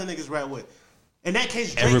shit other niggas rap with? In that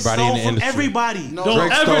case, Drake Everybody stole in the from industry. everybody. No, Don't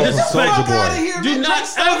Drake ever stole from disrespect. Soulja Fuck outta Boy. here, Do man. not Drake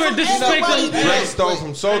stole ever from disrespect everybody. them. Drake stole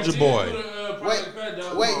from Soulja Boy.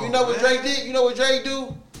 Wait, you know what Drake did? You know what Drake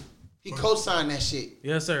do? He co-signed that shit.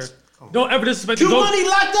 Yes, sir. Don't ever disrespect Q the GOAT. Money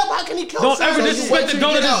locked up. How can he kill Don't ever somebody? disrespect the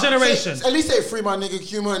GOAT of this generation. At least say free my nigga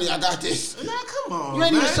Q Money. I got this. Nah, come on. You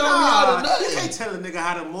ain't even man. showing me how to nothing. You can't tell a nigga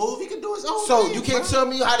how to move. He can do his own So thing, you can't bro. tell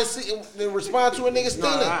me how to sit and respond to a nigga No,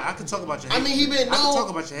 stealing. I can talk about your I hate. mean, he been I can known. talk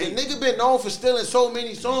about your The hate. nigga been known for stealing so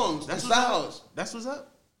many songs and That's what's styles. up. That's what's up.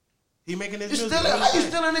 He making his You music. stealing? How you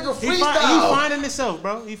stealing a nigga He freestyle? finding himself,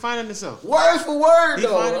 bro. He finding himself. Word for word He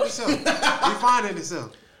finding though. himself. He finding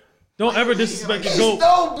himself. Don't ever disrespect the He GOAT.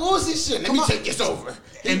 stole Boosie shit. Let me take this over.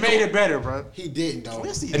 It made it better, bro. He didn't though.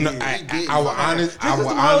 Yes, he And did. I will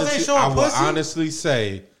honestly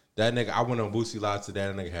say that nigga. I went on Boosie Live today.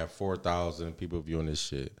 That nigga had 4,000 people viewing this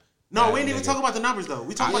shit. No, That we ain't even nigga- talking about the numbers though.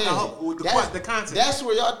 We talking about the content. That's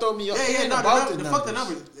where y'all throw me off. yeah, no, about the fuck the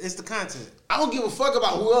numbers. It's the content. I don't give a fuck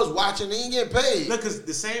about who else watching. They ain't getting paid. Look, cause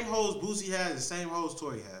the same hoes Boosie had, the same hoes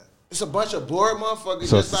Tory had. It's a bunch of bored motherfuckers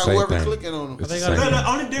So just it's like the same whoever thing. clicking on them. It's the They same gotta- No, thing. the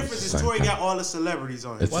only difference It's is the same Tory thing. got all the celebrities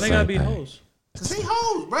on it. It's Why the they gotta same be thing. hoes? Cause they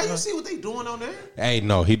hoes, bro. You see what they doing on there, Hey,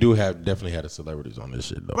 no, he do have definitely had the celebrities on this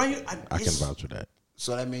shit though. bro? I can vouch for that.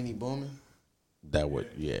 So that mean he booming? That would,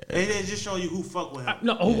 yeah. And they just show you who fuck with him.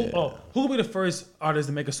 No, who will be the first artist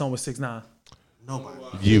to make a song with 6ix9ine? Nobody.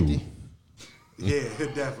 You. Yeah,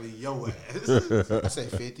 definitely your ass. I say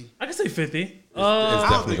 50. I can say 50. It's I don't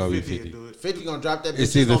definitely think gonna be 50 50. will do it. 50 gonna drop that bitch.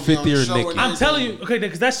 It's either gonna be on 50 or the show Nicki. and I'm telling everything. you, okay,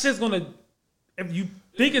 because that shit's gonna. If you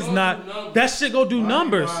think it's not, that shit go do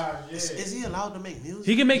numbers. Is he allowed to make music?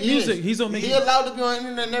 He can make He music. is. He's gonna make. He allowed to be on the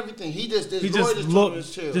internet and everything. He just He Lloyd just told him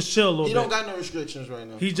to just chill a little He bit. don't got no restrictions right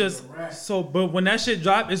now. He just so, but when that shit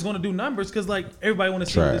drop, it's gonna do numbers because like everybody want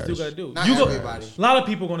to see what this dude Trash. gotta do. Not You go, everybody. a lot of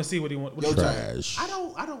people gonna see what he want. What Yo, he- Trash.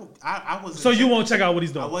 I wasn't. so you won't check out what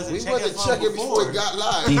he's I doing. wasn't We checking wasn't for checking him before it got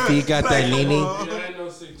live. Beefy got that Nene. Yeah, ain't no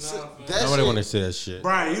 6ix9ine fan. That Nobody shit- want to see that shit.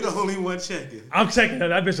 Brian, you the only one checking. I'm checking that.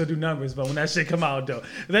 That bitch will do numbers, but when that shit come out though,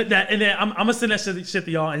 and then I'm gonna send that shit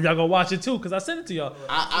to y'all, and y'all gonna watch it too, cause I sent it to y'all.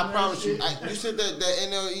 I promise you. You said that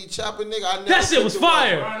NLE Chopper nigga. I never That shit was clicked the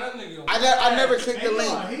fire. link. Bro, that nigga. I never clicked the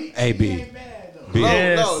link. Hey, B. Ain't bad though. B.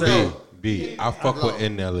 Yes, sir. B. I fuck with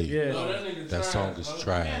NLE. Yeah. No, that nigga That trash, song is bro.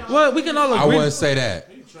 trash. Well, we can all I agree. wouldn't say that.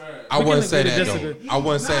 He trash. I We wouldn't can say agree to that disagree. though. I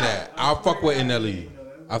wouldn't say that. I fuck with NLE.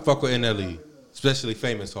 I fuck with NLE, especially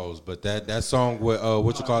famous hoes. But that song with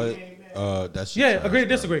what you call it? That shit. Yeah, trash, agree to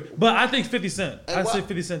bro. disagree. But I think 50 Cent. Hey, I why- say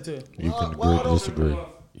 50 Cent too. You can Why agree to don't- disagree.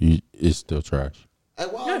 It's still trash. Hey,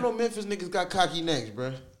 why all no Memphis niggas got cocky necks,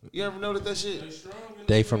 bro? You ever noticed that shit?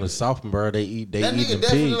 They from the South, bro. They eat That them nigga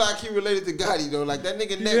definitely pig. like he related to Gotti though. Like that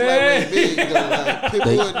nigga neck Yeah. like way big though. Like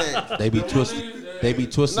Pitbull neck. They be twisting. They be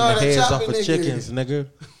twisting No, the that heads chopping off of nigga. chickens, nigga.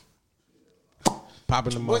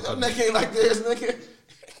 Popping them Boy, up. your neck ain't like this, nigga.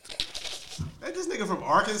 That this nigga from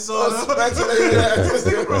Arkansas. Oh, though. speculated ass. This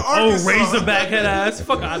nigga from Oh, Arkansas. Razorback head ass.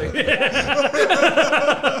 Fuck out of here.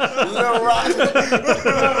 Lil Rock.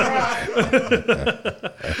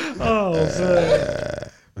 Oh,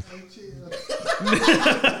 man.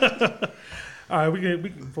 All right, we can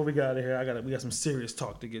before we get out of here, we got some serious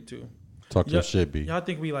talk to get to. Talk your shit, B. Y'all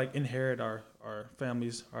think we like inherit our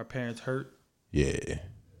families, our parents hurt? Yeah,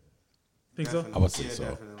 Think so? I would say Yeah, so.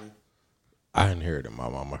 definitely. I inherited my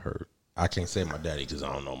mama hurt. I can't say my daddy because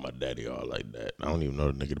I don't know my daddy all like that. I don't even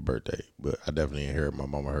know the nigga the birthday, but I definitely inherited my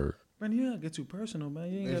mama hurt. Man, you don't get too personal,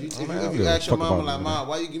 man. You ain't If got you, if you ask your mama like, Mom,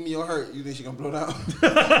 why you give me your hurt? You think she gonna blow down?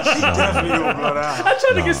 Definitely gonna blow that out. I'm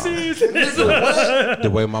trying to get serious. The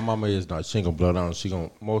way my mama is, not she ain't gonna blow down. She gonna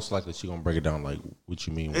most likely she gonna break it down like what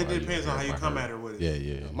you mean. It why depends on how you inherit my come hurt. at her with it.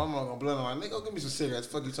 Yeah, yeah. My mama gonna blow down like, nigga, go give me some cigarettes.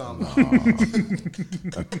 Fuck you talking about?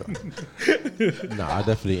 Nah, I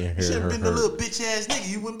definitely inherited Should her have been the hurt. little bitch ass nigga.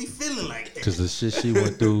 You wouldn't be feeling like that. Cause the shit she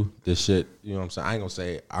went through, the shit, you know what I'm saying? I ain't gonna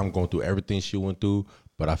say I'm going through everything she went through,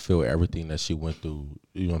 but I feel everything that she went through.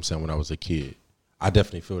 You know what I'm saying? When I was a kid, I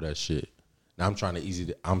definitely feel that shit. Now I'm trying to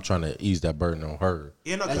ease that burden on her.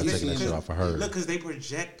 You know, taking that shit off of her. Look, because they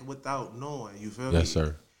project without knowing. You feel me? Yes,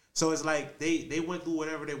 sir. So it's like they went through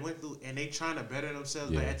whatever they went through, and they trying to better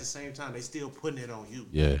themselves, but at the same time, they still putting it on you.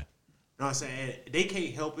 Yeah. You know what I'm saying? And they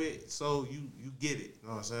can't help it, so you get it. You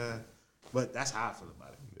know what I'm saying? But that's how I feel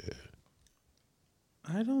about it.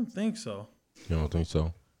 Yeah. I don't think so. You don't think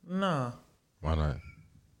so? Nah. Why not?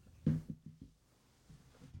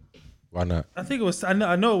 Why not? I think it was. I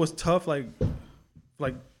know it was tough, like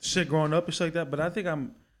shit growing up and shit like that. But I think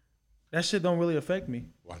that shit don't really affect me.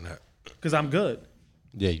 Why not? Cause I'm good.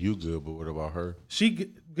 Yeah, you good, but what about her? She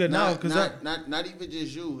good now. Cause not even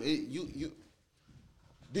just you. You.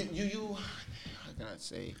 How can I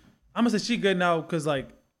say? I'm gonna say she good now. Cause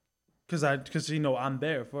you know I'm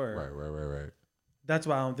there for her. Right. That's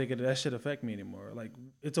why I don't think that shit affect me anymore. Like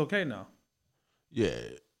it's okay now. Yeah.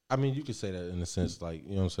 I mean, you could say that in a sense, like, you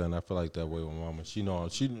know what I'm saying? I feel like that way with mama.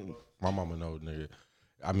 My mama know, nigga.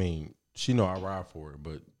 I mean, she know I ride for it,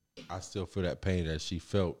 but I still feel that pain that she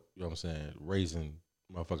felt, you know what I'm saying, raising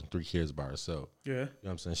motherfucking 3 kids by herself. Yeah. You know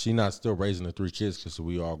what I'm saying? She not still raising the 3 kids because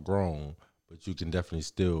we all grown, but you can definitely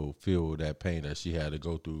still feel that pain that she had to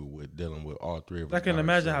go through with dealing with all 3 of us. I can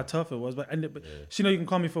imagine how tough it was, but she know you can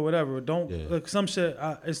call me for whatever. Don't look some shit.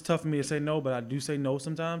 It's tough for me to say no, but I do say no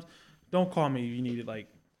sometimes. Don't call me. You need it. Like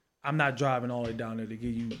I'm not driving all the way down there to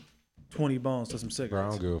give you 20 bones to some cigarettes. Bro, I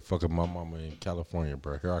don't give a fuck if my mama in California,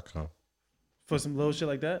 bro. Here I come for some little shit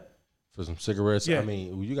like that. For some cigarettes. Yeah. I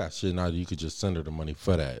mean, you got shit now. You could just send her the money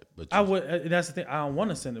for that. But I would. That's the thing. I don't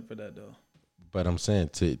want to send it for that though. But I'm saying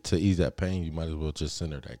to ease that pain, you might as well just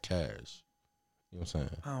send her that cash. You know what I'm saying?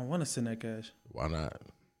 I don't want to send that cash. Why not?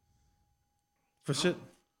 For shit.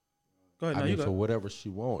 Go ahead. I mean, for whatever she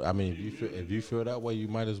want. I mean, if you feel that way, you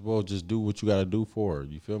might as well just do what you got to do for her.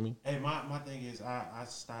 You feel me? Hey, my thing is I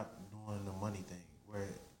stopped doing the money thing. Where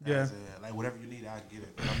like whatever you need, I get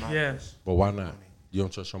it. I'm not But why not? You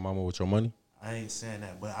don't trust your mama with your money? I ain't saying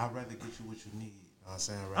that, but I'd rather get you what you need. You know what I'm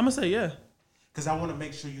saying? I'm gonna say yeah. Because I want to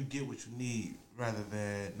make sure you get what you need rather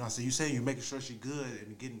than so you say you're making sure she good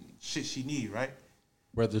and getting shit she need, right?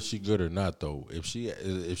 Whether she good or not, though, if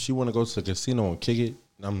she want to go to the casino and kick it,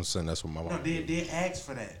 I'm saying that's what my mama. No, they ask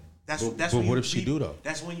for that. That's but what if she do though?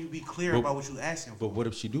 That's when you be clear about what you asking for. But what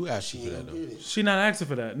if she do ask you for that though? She not asking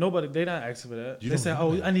for that. They not asking for that. They say,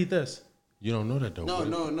 "Oh, I need this." You don't know that though.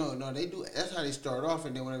 No. They do. That's how they start off,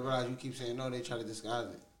 and then when they realize you keep saying no, they try to disguise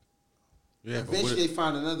it. Yeah, eventually they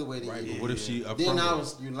find another way to get it. But what if she? Then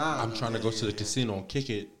you lying. I'm trying to go to the casino and kick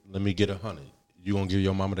it. Let me get 100. You gonna give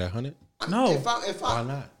your mama that 100? No. Why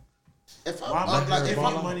not? If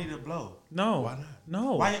I'm money to blow. No. Why not?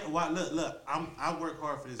 No. Why? Look. I work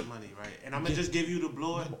hard for this money, right? And I'm gonna just give you the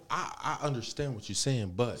blow it. I understand what you're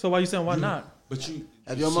saying, but so why you saying why not? But you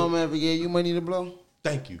have your mama ever gave you money to blow?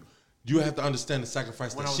 Thank you. You have to understand the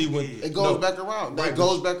sacrifice that she went. It goes back around. That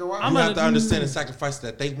goes back around. You have to understand the sacrifice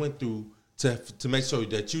that they went through to make sure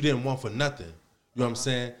that you didn't want for nothing. You know what I'm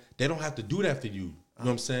saying? They don't have to do that for you. You know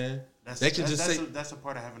what I'm saying? They can just say that's a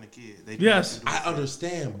part of having a kid. Yes, I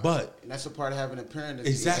understand, but that's a part of having a parent.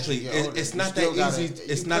 Exactly, it's not that easy.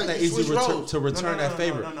 It's not that easy to return that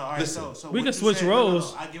favor. No. All right, so we can switch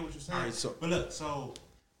roles. I get what you're saying. All right, but look,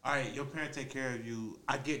 all right, your parents take care of you.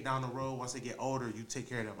 I get down the road. Once they get older, you take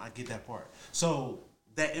care of them. I get that part. So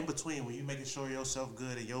that in between, when you making sure yourself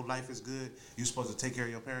good and your life is good, you supposed to take care of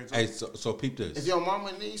your parents. Hey, so peep this. If your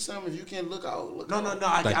mama needs something, if you can't look out. No.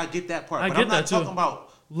 I get that part. But I'm not talking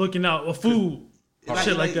about looking out for food.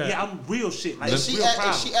 Shit like that. Yeah, I'm real shit. Like if she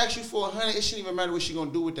asks you for 100, it shouldn't even matter what she gonna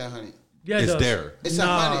do with that 100. Yeah, it's there. It's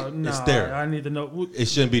not money. It's there. I need to know. It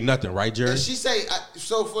shouldn't be nothing, right, Jerry? And she say,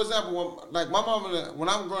 so for example, my mama, when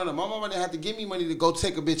I'm growing up, my mama didn't have to give me money to go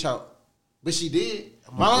take a bitch out, but she did.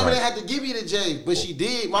 My mama didn't have to give me the J, but she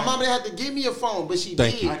did. My mama didn't have to give me a phone, but she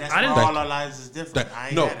did. That's why all our lives is different. I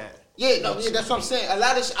ain't had that. Yeah, that's what I'm saying. A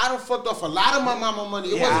lot of I done fucked off a lot of my mama money.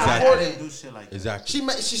 It wasn't important. I didn't do shit like that.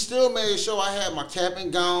 Exactly. She still made sure I had my cap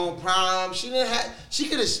and gown, prom. She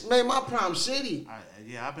could have made my prom shitty.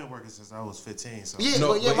 I've been working since I was 15. So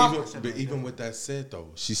but even with that said though,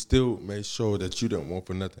 she still made sure that you didn't want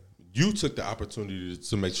for nothing. You took the opportunity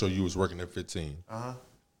to make sure you was working at 15.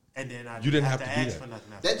 And then you didn't have to ask do for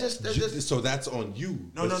nothing. That just so that's on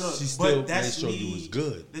you. No. She still that's made sure me, you was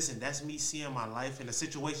good. Listen, that's me seeing my life and the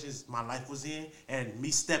situations my life was in, and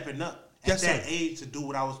me stepping up at that age to do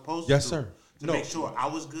what I was supposed to do. Yes, sir. To make sure I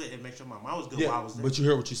was good and make sure my mom was good while I was there. But you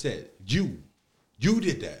heard what you said. You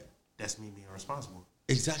did that. That's me being responsible.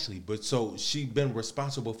 Exactly, but so she been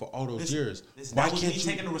responsible for all those years. Why can't you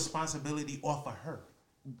taking the responsibility off of her?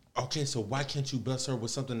 Okay, so why can't you bless her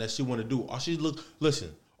with something that she want to do? All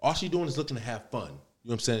she doing is looking to have fun. You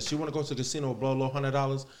know what I'm saying? She want to go to the casino and blow a little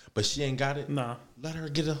 $100, but she ain't got it. Nah. Let her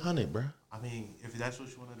get $100, bro. I mean, if that's what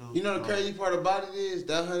you want to do. You know the crazy part about it is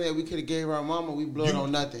that $100 that we could have gave our mama, we blew it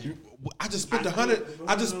on nothing. I just spent $100.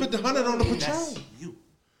 I just spent $100 on the Patron. That's you.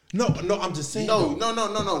 No, I'm just saying. No.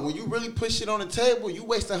 When you really push it on the table, you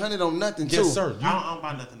waste $100 on nothing too. Yes, sir. I don't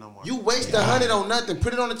buy nothing no more. You waste $100 on nothing.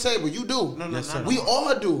 Put it on the table. You do. No, Yes, sir. We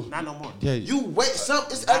all do. not no more. Yeah, You waste some.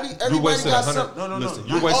 It's everybody wasted got $100. something. No. Listen, We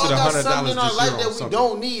you wasted all got $100 something in our this life year that on we something.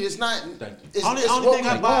 don't need. It's not. Thank you. It's, Only it's thing what we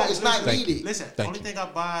I buy. want. It's not Thank you. needed. Listen, Thank only you. thing I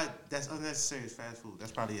buy that's unnecessary is fast food.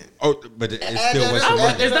 That's probably it. Oh, but it's Add still that wasting up, money.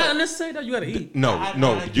 add Is that unnecessary though? You gotta eat. No,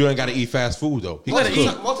 I you ain't got to eat fast food though. He Most can of the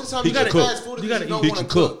cook. time, most of the time He you can got cook. fast food. You You gotta don't eat. He want to can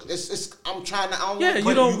cook. cook. I'm trying to. I don't Yeah, wanna you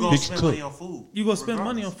cook. don't- You gonna He can spend cook. money on food. You gonna spend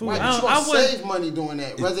money on food. Right, I but you gonna wouldn't. save money doing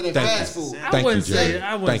that rather than Thank fast you. food. I Thank wouldn't you, say Jay. that.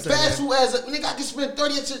 I wouldn't Thank say you. Fast that. food as a nigga, I can spend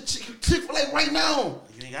 30 at Chick-fil-A right now.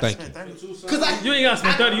 You ain't got to Thank spend 30. Cause You ain't gotta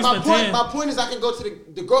spend 30, you spend 10. My point is, I can go to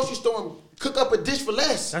the grocery store and cook up a dish for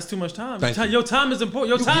less. That's too much time. Thank you. Your time is important.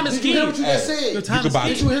 Your time is Did key. you hear what you just Hey, said? Your time You is could buy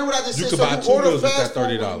key. Did you hear what I just You said? could So buy you 2 order meals with fast that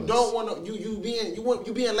food, $30. you don't want to. You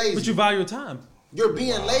being lazy. But you value your time. You're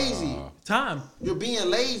being lazy. Time. You're being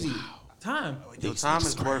lazy. Time. Your time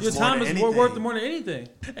is worth Your more time than is anything. worth more than anything.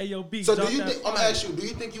 Hey, yo, B. So drop do you that think? I'm fire. gonna ask you. Do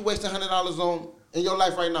you think you waste $100 on in your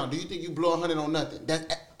life right now? Do you think you blow $100 on nothing?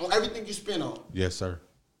 That on everything you spend on. Yes, sir.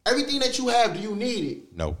 Everything that you have, do you need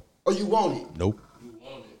it No. or you want it? Nope. You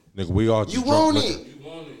want it. Nigga, we all just You drunk want liquor. it. You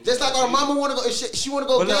want it. Just like our mama want to go. If she want to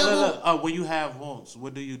go But gamble. look, when you have wants,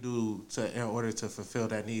 what do you do in order to fulfill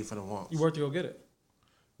that need for the wants? You work to go get it.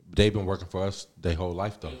 They've been working for us their whole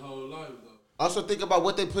life though. Your whole life though. Also think about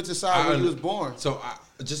what they put aside when you was born. So I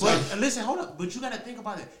just But like listen, hold up. But you got to think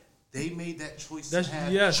about it. They made that choice That's to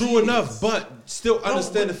have yes. true enough, but still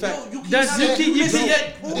understand the fact. That's you keep you see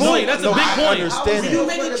that point. That's a big I point. understand When you that.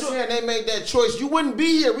 make a choice, Understand they made that choice. You wouldn't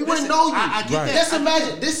be here. We wouldn't Listen, know you. I get Right. that. Just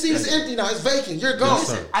imagine this seat is empty now. It's vacant. You're gone. Yes,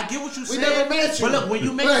 sir. Listen, I get what you We said. never met you. But look, when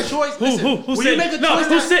you make Right. a choice, listen, Who's when you sitting? make a No, choice,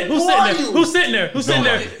 who's sitting? Who's Who sitting are there? you? Who's sitting there? Who's sitting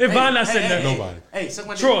there? Nobody. If Von not sitting there, Nobody. Hey, suck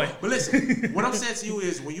my dick. Troy. But listen, what I'm saying to you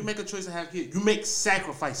is, when you make a choice to have kids, you make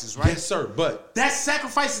sacrifices, right? Yes, sir. But That's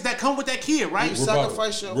sacrifices that come with that kid, right? You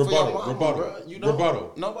sacrifice your for your mama, bro. You don't.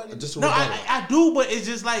 rebuttal. Nobody. Just a No, rebuttal. I do, but it's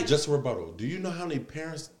just like Just a rebuttal. Do you know how many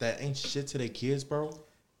parents that ain't shit to their kids, bro?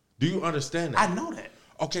 Do you understand that? I know that.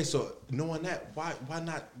 Okay, so knowing that, why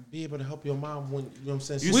not be able to help your mom when you know what I'm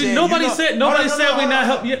saying? You We- said- nobody you know- said nobody Hold on, said hold we on, not hold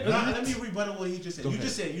help on. yet. Nah, let me rebuttal what he just said. Go You ahead.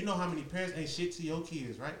 just said you know how many parents ain't shit to your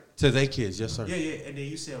kids, right? To their kids, yes, sir. Yeah, and then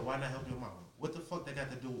you said why not help your mama? What the fuck that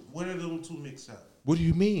got to do? What are them two mixed up? What do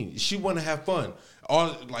you mean? She want to have fun.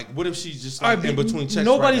 All like, what if she's just All like right, in between checks?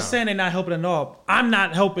 nobody's right saying they're not helping at all. I'm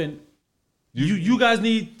not helping. You guys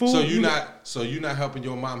need food. now. So you not helping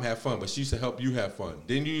your mom have fun, but she used to help you have fun.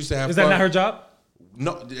 Then you used to have. Is fun. that not her job?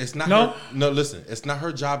 No, it's not. No? Her, no, listen, it's not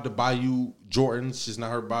her job to buy you Jordans. She's not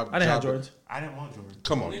her job. I didn't have job- Jordans. I didn't want Jordan.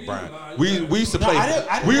 Come on, Nigga, Brian. you lie. We used to No, play. I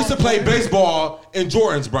didn't We used to want play Jordans. baseball in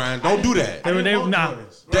Jordans, Brian. Don't do that. They were- they- want nah.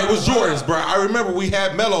 Jordans. That was Jordans, bro. I remember we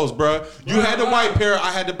had Mellows, bro. You had the white pair,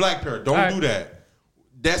 I had the black pair. Don't All right. do that.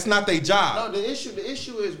 That's not their No, job. the issue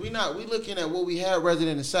is we looking at what we had rather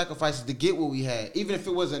than the sacrifices to get what we had. Even if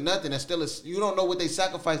it wasn't nothing, that's still you don't know what they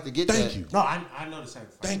sacrificed to get Thank that. you. No, I know the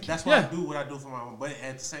sacrifice. Thank you. That's why Yeah. I do what I do for my mom. But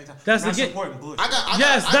at the same time, That's not the get- supporting bullshit.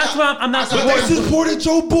 That's why I'm not I got- But they supporting. supported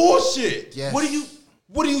your bullshit. Yes.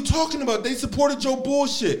 What are you talking about? They supported your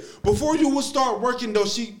bullshit. Before you would start working though,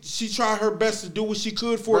 she tried her best to do what she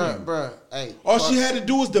could for you. Bruh, hey. All she had to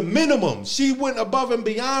do was the minimum. She went above and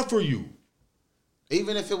beyond for you.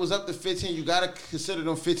 Even if it was up to 15, you gotta consider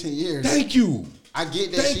them 15 years. Thank you. I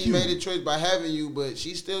get that Thank she you. made a choice by having you, but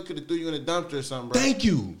she still could have threw you in a dumpster or something, bro. Thank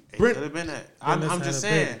you. It Brent, could have been that. Goodness I'm had just a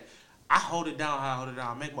saying. baby. I hold it down how I hold it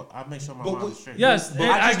down. I make sure my But mom's straight. Yes, but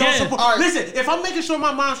and I just don't again- support. All right. Listen, if I'm making sure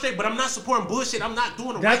my mom's straight, but I'm not supporting bullshit, I'm not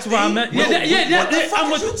doing the That's right why thing. I'm at. No, what the fuck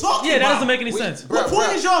I'm is you talking Yeah, that about? doesn't make any sense. What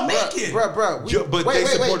point is y'all making? Bruh. But they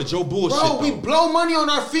supported your bullshit, Bro, we though. blow money on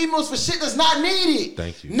our females for shit that's not needed.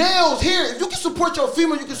 Thank you. Nails here. If you can support your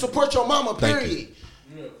female, you can support your mama. Thank Period.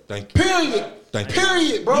 Thank you. Period. Thank you.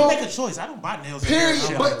 Period, You bro. make a choice. I don't buy nails. and Period.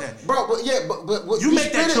 shit But like that. bro, but You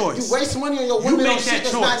make that spend it, choice. You waste money on your You women on make shit that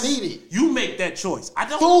that's choice. not needed. You make that choice. I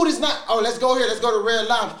don't. Food is not. Oh, let's go here. Let's go to Red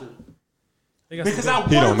Lobster. They got Because some I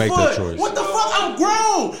good- He work don't make for that it. choice. What the fuck? I'm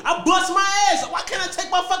grown. I bust my ass. Why can't I take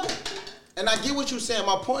my fucking? And I get what you're saying.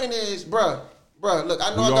 My point is, bruh, look,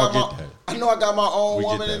 I know We I all got get my, that. I know I got my own We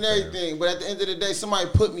get woman that, and fam. everything, but at the end of the day, somebody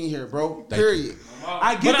put me here, bro. Thank you. Period.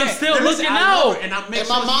 I get But I'm that. still Listen, looking I love out. her, and I make If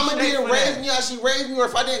sure my mama she's straight didn't for raise that. me how she raised me, or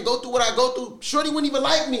if I didn't go through what I go through, Shorty wouldn't even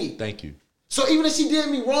like me. Thank you. So even if she did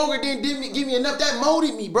me wrong or didn't give me enough, that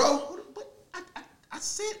molded me, bro. I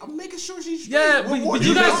said I'm making sure she's straight. Yeah, but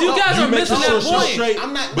you guys are missing that point.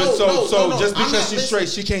 I'm not. But just I'm because not she's missing- straight,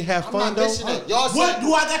 she can't have I'm fun not though. missing it. Y'all What said,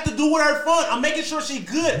 do I got to do with her fun? I'm making sure she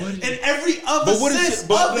good in every other But what if sense she,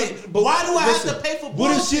 but, of it. but Why do I listen, have to pay for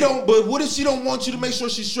what if she bullshit? don't? But what if she don't want you to make sure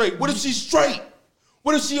she's straight? What if she's straight?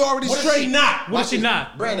 What if she already What straight? if she not? What if she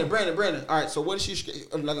not? Brandon. All right, so what is she?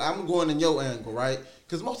 I'm going in your angle, right?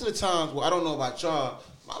 Because most of the times, well, I don't know about y'all.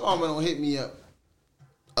 My mama don't hit me up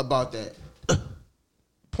about that.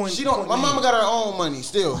 She don't. My mama got her own money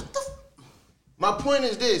still. My point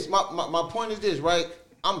is this. My point is this, right?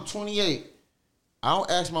 I'm 28. I don't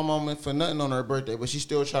ask my mama for nothing on her birthday, but she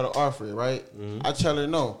still try to offer it, right? I tell her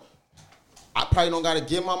no. I probably don't gotta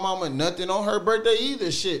give my mama nothing on her birthday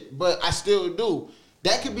either, shit. But I still do.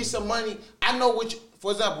 That could be some money. I know which.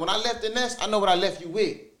 For example, when I left the nest, I know what I left you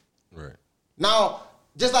with. Right. Now,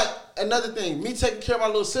 just like another thing, me taking care of my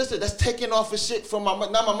little sister, that's taking off of shit from my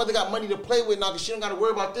mother. Now my mother got money to play with now because she don't got to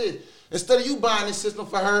worry about this. Instead of you buying this system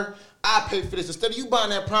for her, I pay for this. Instead of you buying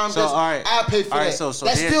that prime So, vest, all right. I pay for All right, that. so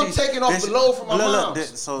that's then still she- taking off then the she- load from my look, mom.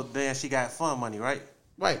 so then she got fun money, right?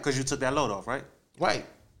 Right. Because you took that load off, right? Right.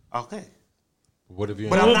 Okay. What if you?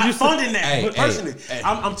 But Well, I'm you not said- funding that Hey, personally. hey.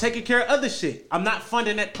 I'm taking care of other shit. I'm not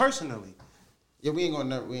funding that personally. Yeah, we ain't gonna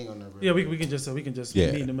never. Yeah, we can just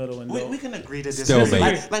Yeah. meet in the middle and We can agree to Stalemate.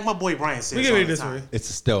 disagree. Like my boy Brian says we can all read the this time. way. It's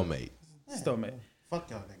a stalemate. Still, man. Fuck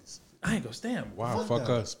y'all niggas. I ain't gonna stand. Wow, fuck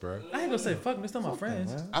us, bro. I ain't gonna say fuck. They're still my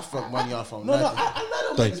friends. I fuck money off on No, nothing. I love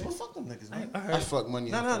them Thank niggas, you. but fuck them niggas, man. I fuck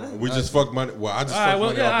money off on We just fuck money. Well, I just All right, fuck well,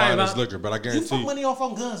 money yeah, off all buying right, this liquor, but I You fuck guarantee. money off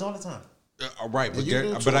on guns all the time. Right, but You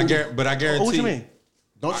do but I too. guarantee. What you mean?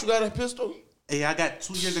 Don't you got a pistol? Hey, I got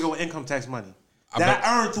 2 years ago income tax money I that bet-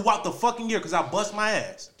 I earned throughout the fucking year because I bust my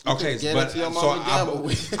ass. Okay, Get but it to your so mama gamble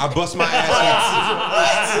with. I bust my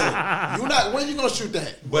ass. You not? When you gonna shoot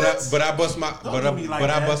that? But I bust my do me like I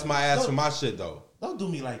that. bust my ass Don't- for my shit though. Don't do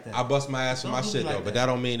me like that. I bust my ass for Don't my do me shit like though. But that. that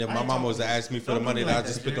don't mean if I my ain't mama was to talking- ask me for the don't do money me that I like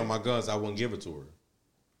just that, spent on Jerry. my guns, I wouldn't give it to her.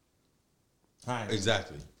 All right.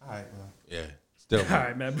 Exactly. All right, man. Yeah. Stalemate. All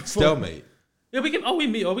right, man. Before- Stalemate. Yeah, we can. Oh, we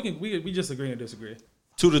meet. Oh, we just agree and disagree.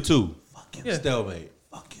 2-2. Fuck you. Yeah. Stalemate.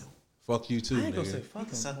 Fuck you. Fuck you too, I ain't gonna say nigga. fuck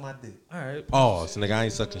him. Suck my dick. All right. Oh, so nigga, I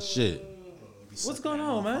ain't sucking shit. What's going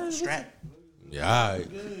on, man? Strap. Yeah, all right.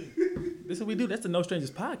 This is what we do. That's the No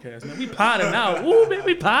Strangers podcast, man. We potted now. Ooh, man,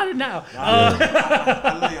 we potted now. I love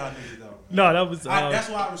y'all niggas though. No, that was. That's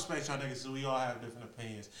why I respect y'all niggas. So we all have different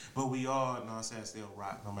opinions, but we all, you know what I'm saying, still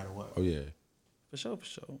rock no matter what. Oh yeah. For sure, for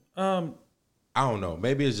sure. I don't know.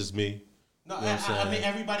 Maybe it's just me. No, You know what I'm I mean saying?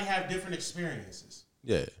 everybody have different experiences,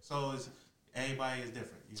 Yeah. so it's, everybody is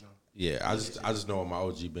different, you know. Yeah. I just know what my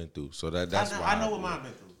OG been through. So that's why I know what mine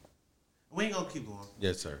been through. We ain't gonna keep going.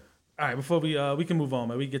 Yes, sir. All right, before we can move on,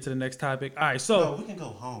 man. We can get to the next topic. All right, No, so we can go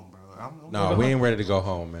home, bro. I'm No, we ain't ready to go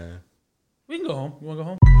home, man. we can go home. You want to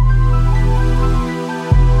go home?